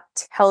cannot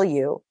tell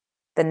you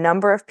the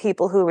number of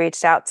people who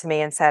reached out to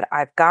me and said,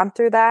 I've gone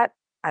through that.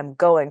 I'm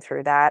going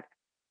through that.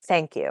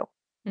 Thank you.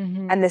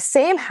 And the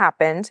same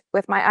happened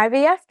with my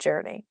IVF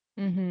journey.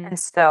 And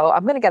so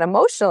I'm going to get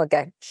emotional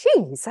again.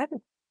 Jeez,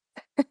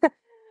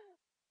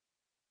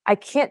 I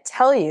can't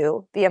tell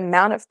you the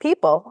amount of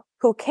people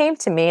who came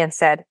to me and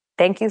said,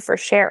 thank you for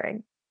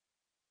sharing.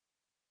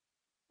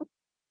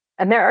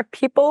 And there are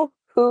people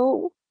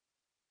who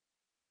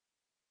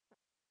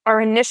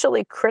are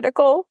initially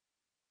critical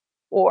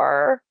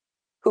or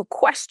who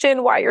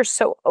question why you're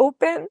so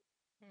open.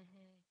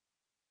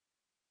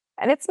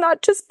 And it's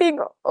not just being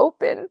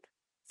open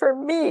for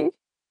me.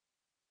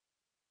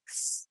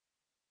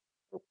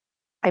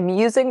 I'm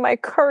using my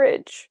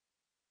courage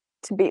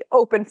to be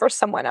open for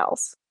someone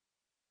else.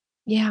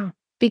 Yeah,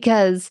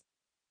 because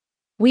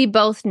we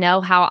both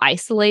know how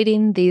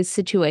isolating these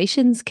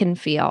situations can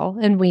feel.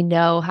 And we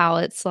know how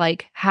it's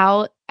like,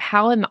 how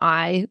am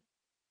I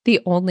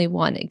the only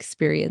one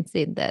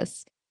experiencing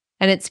this?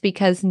 And it's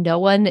because no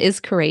one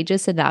is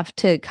courageous enough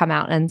to come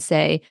out and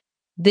say,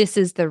 this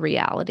is the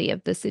reality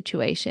of the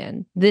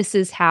situation. This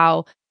is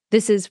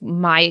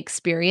my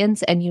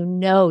experience. And you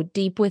know,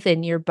 deep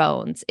within your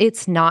bones,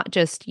 it's not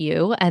just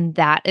you. And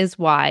that is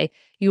why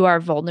you are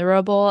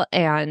vulnerable.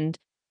 And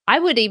I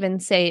would even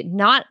say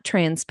not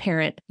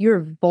transparent,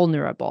 you're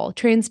vulnerable.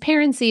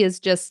 Transparency is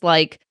just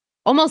like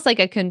almost like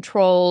a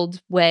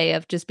controlled way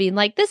of just being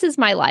like, this is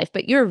my life,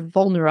 but you're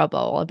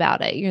vulnerable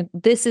about it.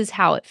 This is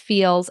how it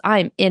feels.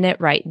 I'm in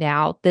it right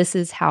now. This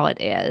is how it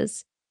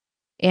is.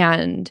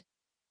 And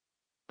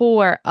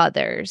for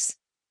others,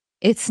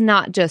 it's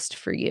not just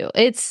for you.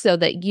 It's so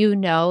that you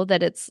know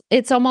that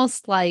it's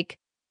almost like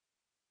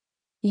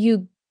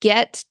you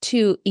get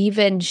to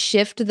even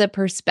shift the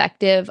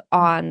perspective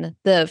on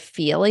the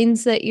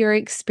feelings that you're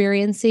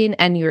experiencing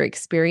and your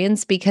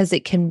experience, because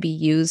it can be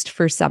used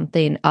for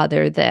something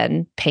other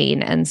than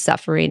pain and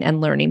suffering and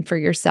learning for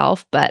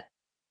yourself, but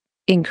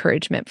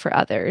encouragement for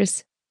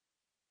others.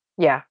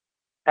 Yeah,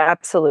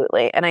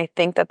 absolutely. And I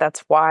think that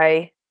that's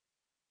why,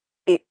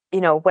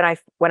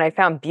 when I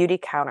found Beauty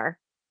Counter,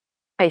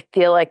 I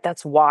feel like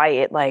that's why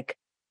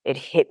it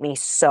hit me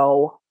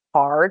so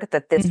hard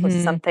that this was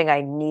something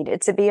I needed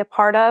to be a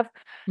part of.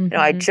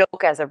 I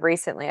joke, as of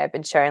recently, I've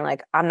been sharing,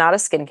 like, I'm not a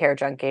skincare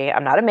junkie.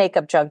 I'm not a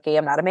makeup junkie.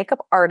 I'm not a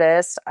makeup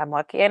artist. I'm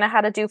lucky I know how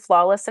to do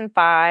Flawless in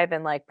 5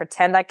 and like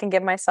pretend I can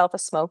give myself a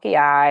smoky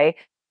eye.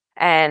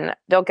 And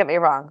don't get me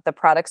wrong, the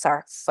products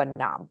are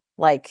phenomenal.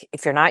 Like,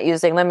 if you're not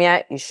using them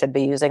yet, you should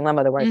be using them.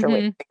 Otherwise, you're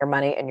wasting your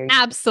money. And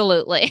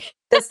Absolutely.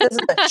 This is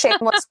a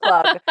shameless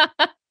plug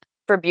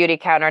for Beauty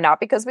Counter, not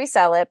because we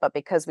sell it, but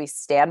because we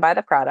stand by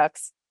the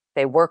products.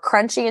 They were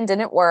crunchy and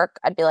didn't work,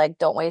 I'd be like,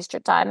 don't waste your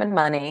time and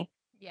money.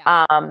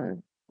 Yeah.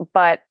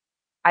 But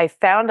I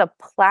found a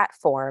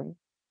platform,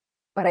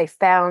 but I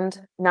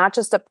found not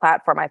just a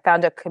platform, I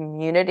found a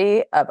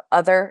community of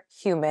other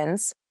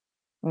humans,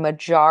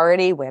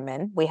 majority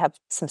women. We have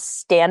some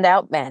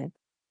standout men,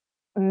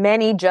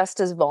 many just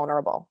as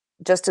vulnerable,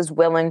 just as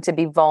willing to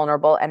be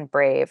vulnerable and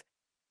brave.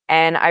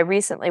 And I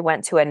recently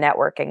went to a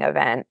networking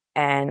event,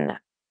 and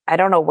I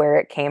don't know where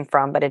it came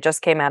from, but it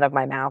just came out of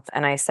my mouth.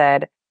 And I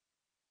said,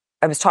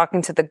 I was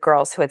talking to the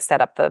girls who had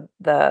set up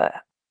the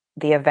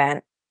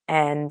event,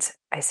 and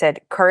I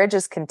said, courage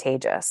is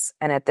contagious.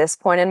 And at this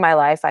point in my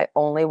life, I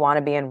only want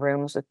to be in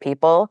rooms with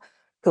people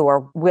who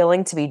are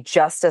willing to be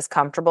just as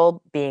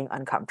comfortable being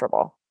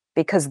uncomfortable,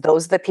 because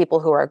those are the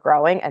people who are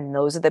growing, and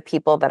those are the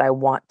people that I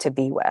want to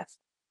be with.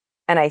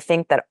 And I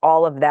think that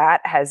all of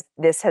that has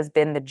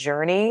been the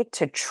journey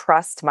to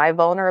trust my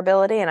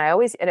vulnerability. And it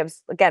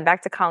was, again,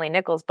 back to Colleen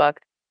Nichols' book,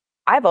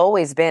 I've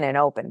always been an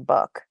open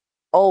book.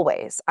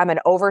 always. I'm an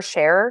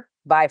oversharer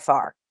by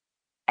far.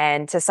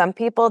 And to some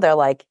people, they're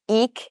like,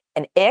 eek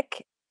and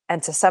ick.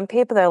 And to some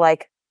people, they're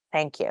like,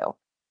 thank you.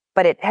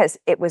 But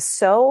it was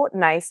so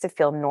nice to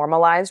feel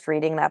normalized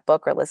reading that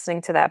book or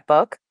listening to that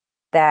book,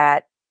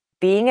 that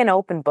being an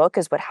open book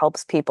is what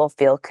helps people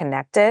feel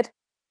connected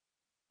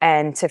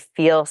and to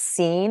feel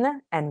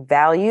seen and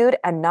valued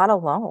and not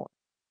alone.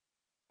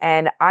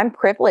 And I'm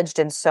privileged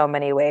in so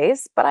many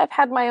ways, but I've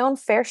had my own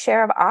fair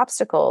share of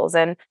obstacles.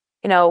 And,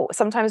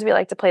 sometimes we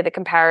like to play the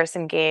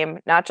comparison game,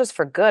 not just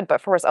for good,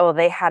 but for worse. Oh,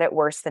 they had it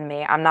worse than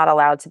me. I'm not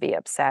allowed to be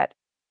upset.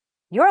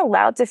 You're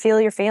allowed to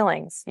feel your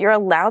feelings. You're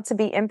allowed to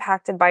be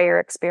impacted by your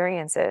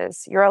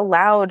experiences. You're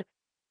allowed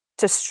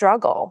to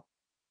struggle.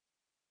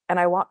 And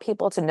I want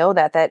people to know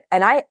that,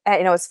 and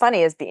what's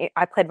funny is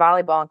I played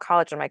volleyball in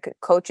college and my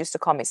coach used to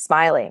call me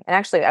Smiley. And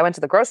actually I went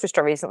to the grocery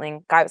store recently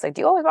and guy was like,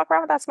 do you always walk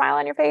around with that smile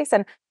on your face?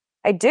 And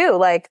I do.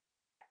 Like,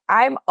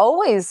 I'm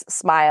always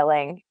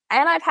smiling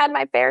and I've had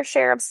my fair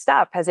share of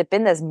stuff. Has it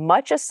been as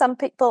much as some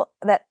people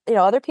that,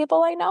 other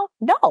people I know?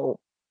 No.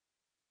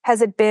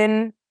 Has it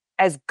been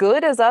as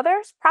good as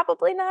others?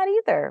 Probably not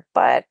either.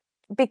 But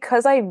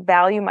because I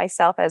value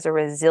myself as a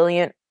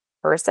resilient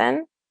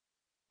person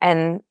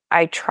and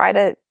I try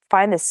to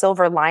find the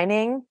silver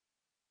lining,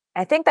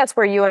 I think that's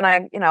where you and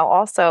I,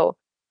 also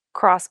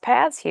cross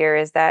paths here,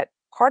 is that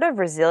part of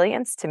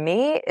resilience to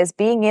me is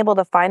being able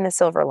to find the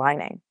silver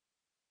lining.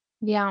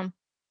 Yeah.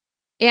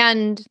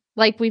 And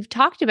like we've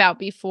talked about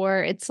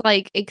before, it's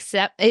like it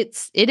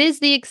is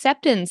the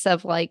acceptance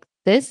of like,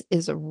 this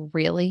is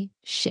really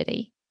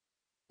shitty.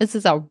 This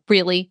is a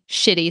really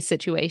shitty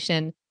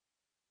situation.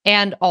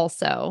 And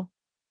also,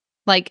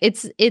 like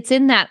it's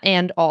in that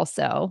and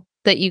also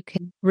that you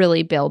can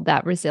really build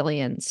that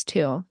resilience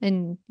too.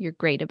 And you're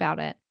great about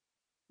it.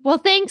 Well,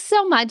 thanks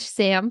so much,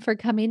 Sam, for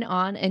coming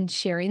on and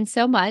sharing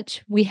so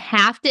much. We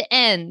have to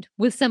end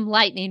with some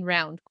lightning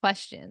round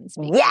questions.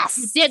 Yes.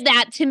 You did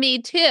that to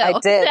me too. I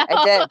did.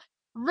 I did.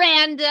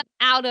 Random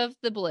out of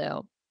the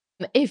blue.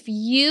 If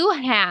you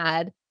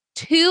had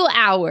 2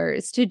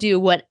 hours to do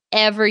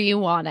whatever you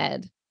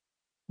wanted,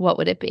 what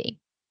would it be?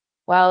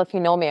 Well, if you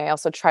know me, I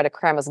also try to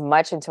cram as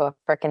much into a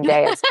freaking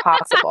day as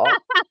possible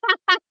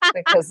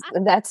because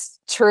that's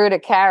true to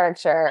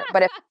character.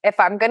 But if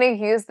I'm going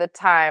to use the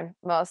time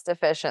most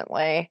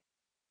efficiently,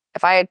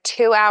 if I had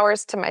 2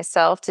 hours to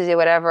myself to do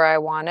whatever I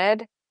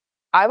wanted,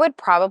 I would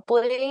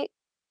probably,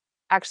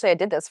 actually, I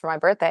did this for my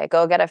birthday,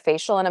 go get a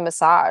facial and a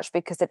massage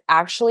because it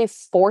actually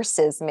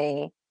forces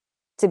me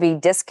to be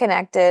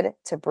disconnected,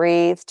 to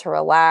breathe, to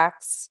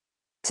relax,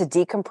 to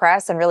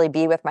decompress and really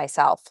be with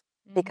myself.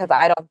 Because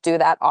I don't do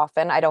that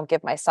often. I don't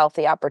give myself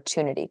the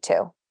opportunity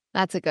to.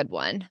 That's a good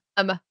one.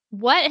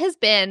 What has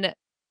been,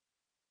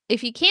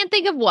 if you can't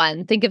think of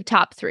one, think of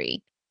top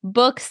 3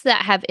 books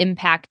that have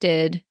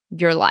impacted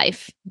your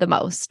life the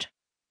most?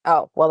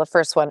 Oh, well, the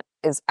first one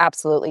is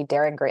absolutely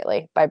Daring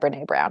Greatly by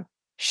Brené Brown.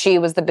 She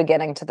was the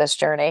beginning to this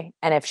journey.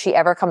 And if she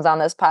ever comes on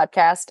this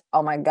podcast,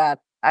 oh my God,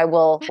 I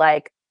will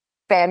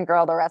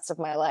fangirl the rest of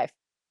my life.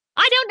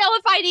 I don't know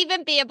if I'd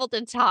even be able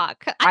to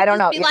talk. I don't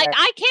know. Be like,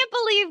 I can't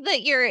believe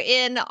that you're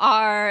in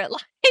our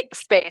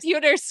space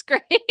computer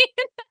screen.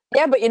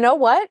 Yeah, but you know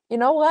what?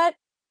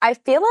 I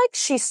feel like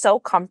she's so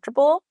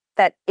comfortable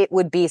that it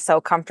would be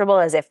so comfortable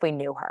as if we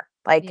knew her.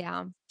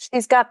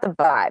 She's got the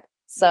vibe.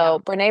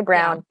 So Brené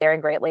Brown, Daring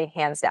Greatly,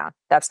 hands down.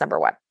 That's number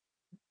 1.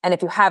 And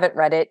if you haven't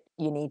read it,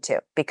 you need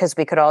to, because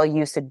we could all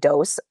use a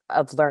dose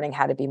of learning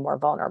how to be more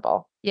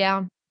vulnerable.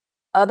 Yeah.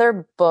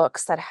 Other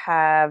books that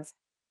have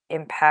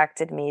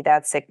impacted me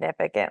that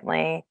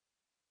significantly,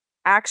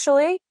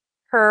 actually,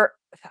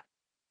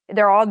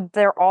 they're all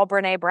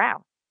Brené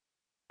Brown.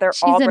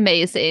 She's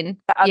amazing.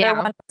 The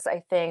other one is,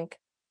 I think,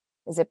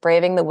 is it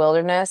Braving the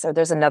Wilderness, or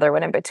there's another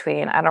one in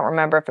between? I don't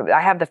remember if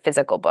I have the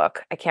physical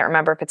book. I can't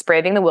remember if it's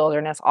Braving the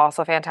Wilderness,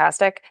 also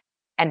fantastic,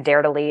 and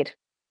Dare to Lead.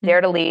 Dare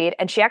to Lead.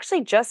 And she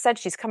actually just said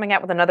she's coming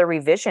out with another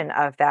revision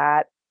of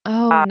that.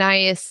 Oh,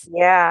 nice.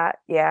 Yeah.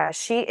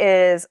 She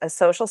is a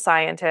social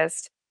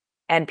scientist.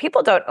 And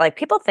people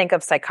think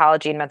of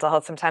psychology and mental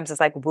health sometimes as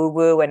like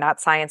woo-woo and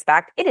not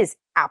science-backed. It is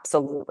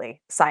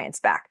absolutely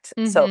science-backed.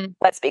 Mm-hmm. So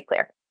let's be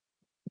clear.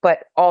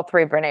 But all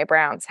 3 Brené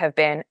Browns have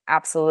been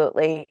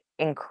absolutely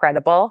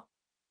incredible.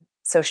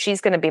 So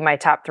she's going to be my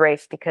top 3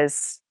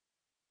 because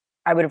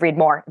I would read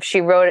more. If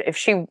she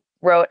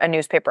wrote a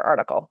newspaper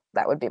article,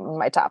 that would be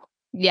my top.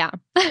 Yeah.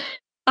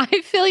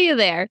 I feel you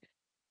there.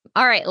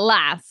 All right,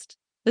 last.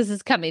 This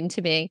is coming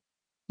to me.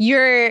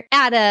 You're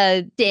at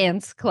a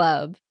dance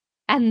club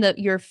and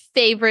your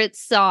favorite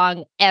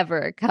song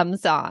ever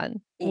comes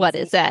on. Easy. What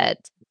is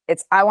it?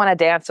 It's I Want to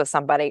Dance with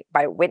Somebody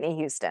by Whitney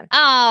Houston.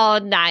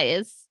 Oh,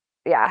 nice.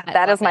 Yeah,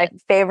 that is my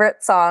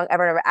favorite song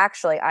ever.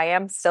 Actually,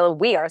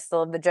 we are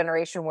still the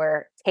generation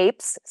where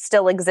tapes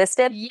still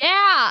existed.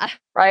 Yeah.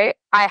 Right?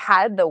 I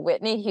had the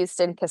Whitney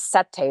Houston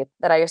cassette tape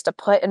that I used to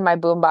put in my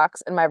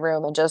boombox in my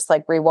room and just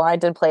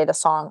rewind and play the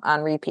song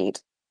on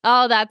repeat.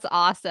 Oh, that's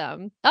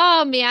awesome.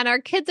 Oh, man,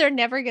 our kids are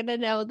never going to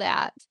know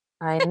that.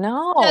 I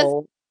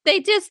know. They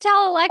just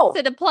tell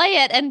Alexa to play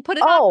it and put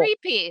it on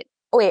repeat.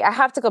 Wait, I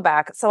have to go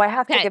back. So I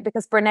have to Okay. get,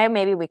 because Brene,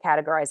 maybe we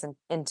categorize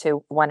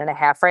into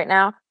 1.5 right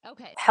now.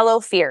 Okay.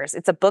 Hello Fears.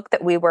 It's a book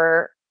that we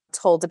were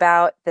told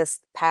about this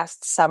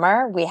past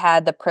summer. We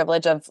had the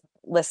privilege of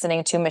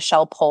listening to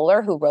Michelle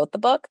Poler, who wrote the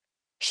book.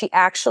 She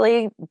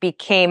actually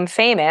became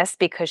famous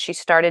because she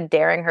started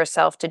daring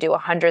herself to do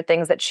 100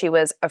 things that she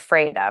was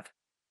afraid of.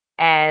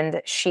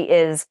 And she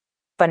is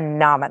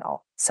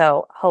phenomenal.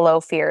 So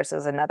Hello Fears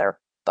is another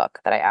book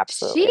that I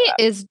absolutely She love.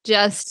 is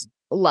just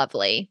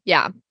lovely.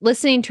 Yeah.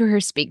 Listening to her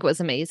speak was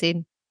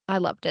amazing. I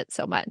loved it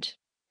so much.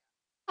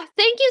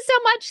 Thank you so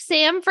much,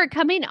 Sam, for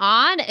coming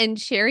on and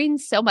sharing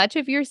so much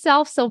of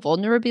yourself so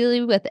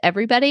vulnerably with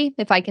everybody.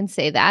 If I can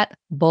say that.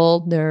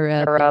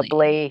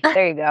 Vulnerably.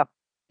 There you go.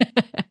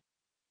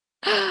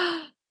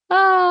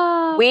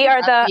 Oh, We are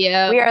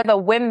you. the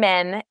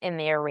women in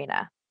the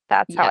arena.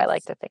 That's how I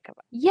like to think of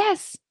it.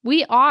 Yes,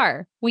 we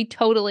are. We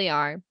totally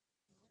are.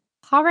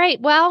 All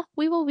right. Well,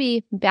 we will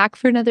be back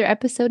for another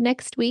episode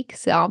next week.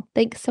 So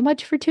thanks so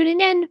much for tuning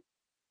in.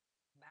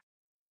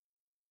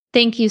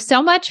 Thank you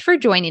so much for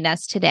joining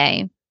us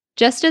today.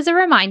 Just as a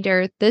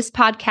reminder, this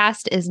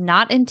podcast is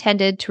not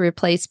intended to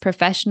replace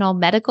professional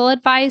medical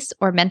advice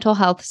or mental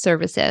health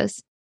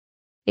services.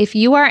 If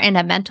you are in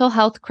a mental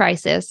health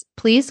crisis,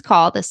 please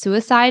call the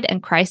Suicide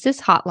and Crisis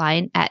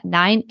Hotline at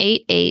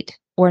 988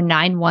 or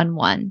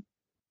 911.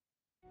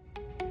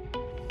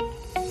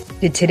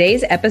 Did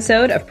today's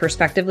episode of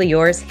Perspectively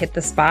Yours hit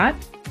the spot?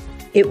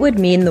 It would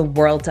mean the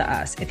world to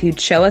us if you'd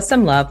show us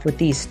some love with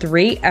these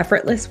 3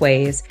 effortless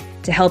ways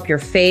to help your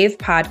fave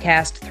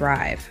podcast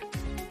thrive.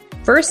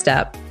 First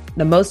up,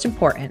 the most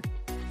important,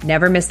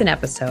 never miss an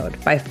episode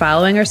by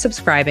following or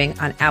subscribing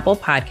on Apple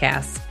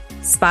Podcasts,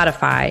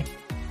 Spotify,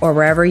 or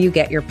wherever you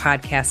get your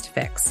podcast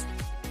fix.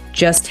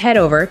 Just head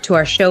over to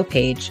our show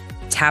page,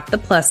 tap the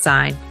plus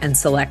sign, and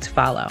select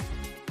follow.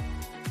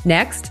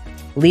 Next,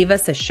 leave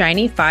us a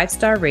shiny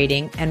 5-star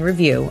rating and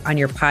review on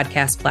your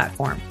podcast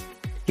platform.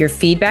 Your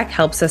feedback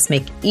helps us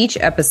make each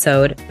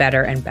episode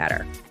better and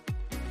better.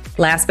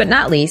 Last but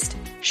not least,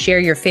 share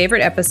your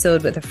favorite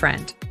episode with a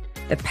friend.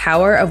 The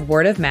power of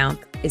word of mouth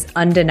is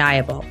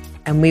undeniable,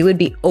 and we would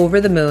be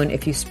over the moon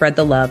if you spread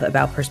the love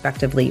about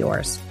Perspectively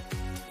Yours.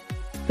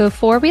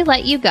 Before we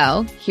let you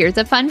go, here's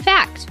a fun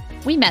fact.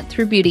 We met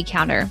through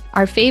Beautycounter,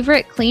 our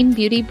favorite clean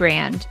beauty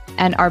brand,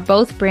 and are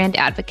both brand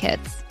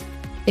advocates.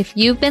 If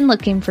you've been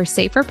looking for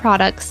safer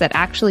products that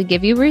actually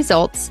give you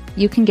results,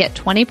 you can get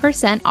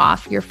 20%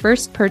 off your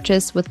first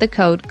purchase with the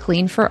code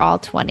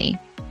CLEANFORALL20.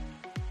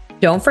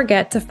 Don't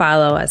forget to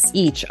follow us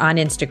each on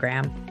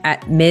Instagram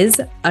at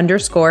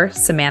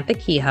Ms_Samantha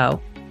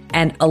Kehoe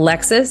and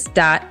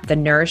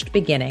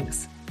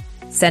Alexis.TheNourished_Beginnings.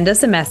 Send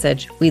us a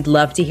message. We'd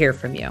love to hear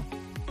from you.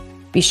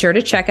 Be sure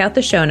to check out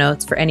the show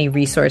notes for any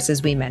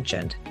resources we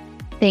mentioned.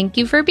 Thank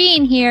you for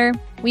being here.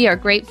 We are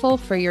grateful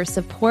for your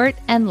support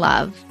and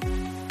love.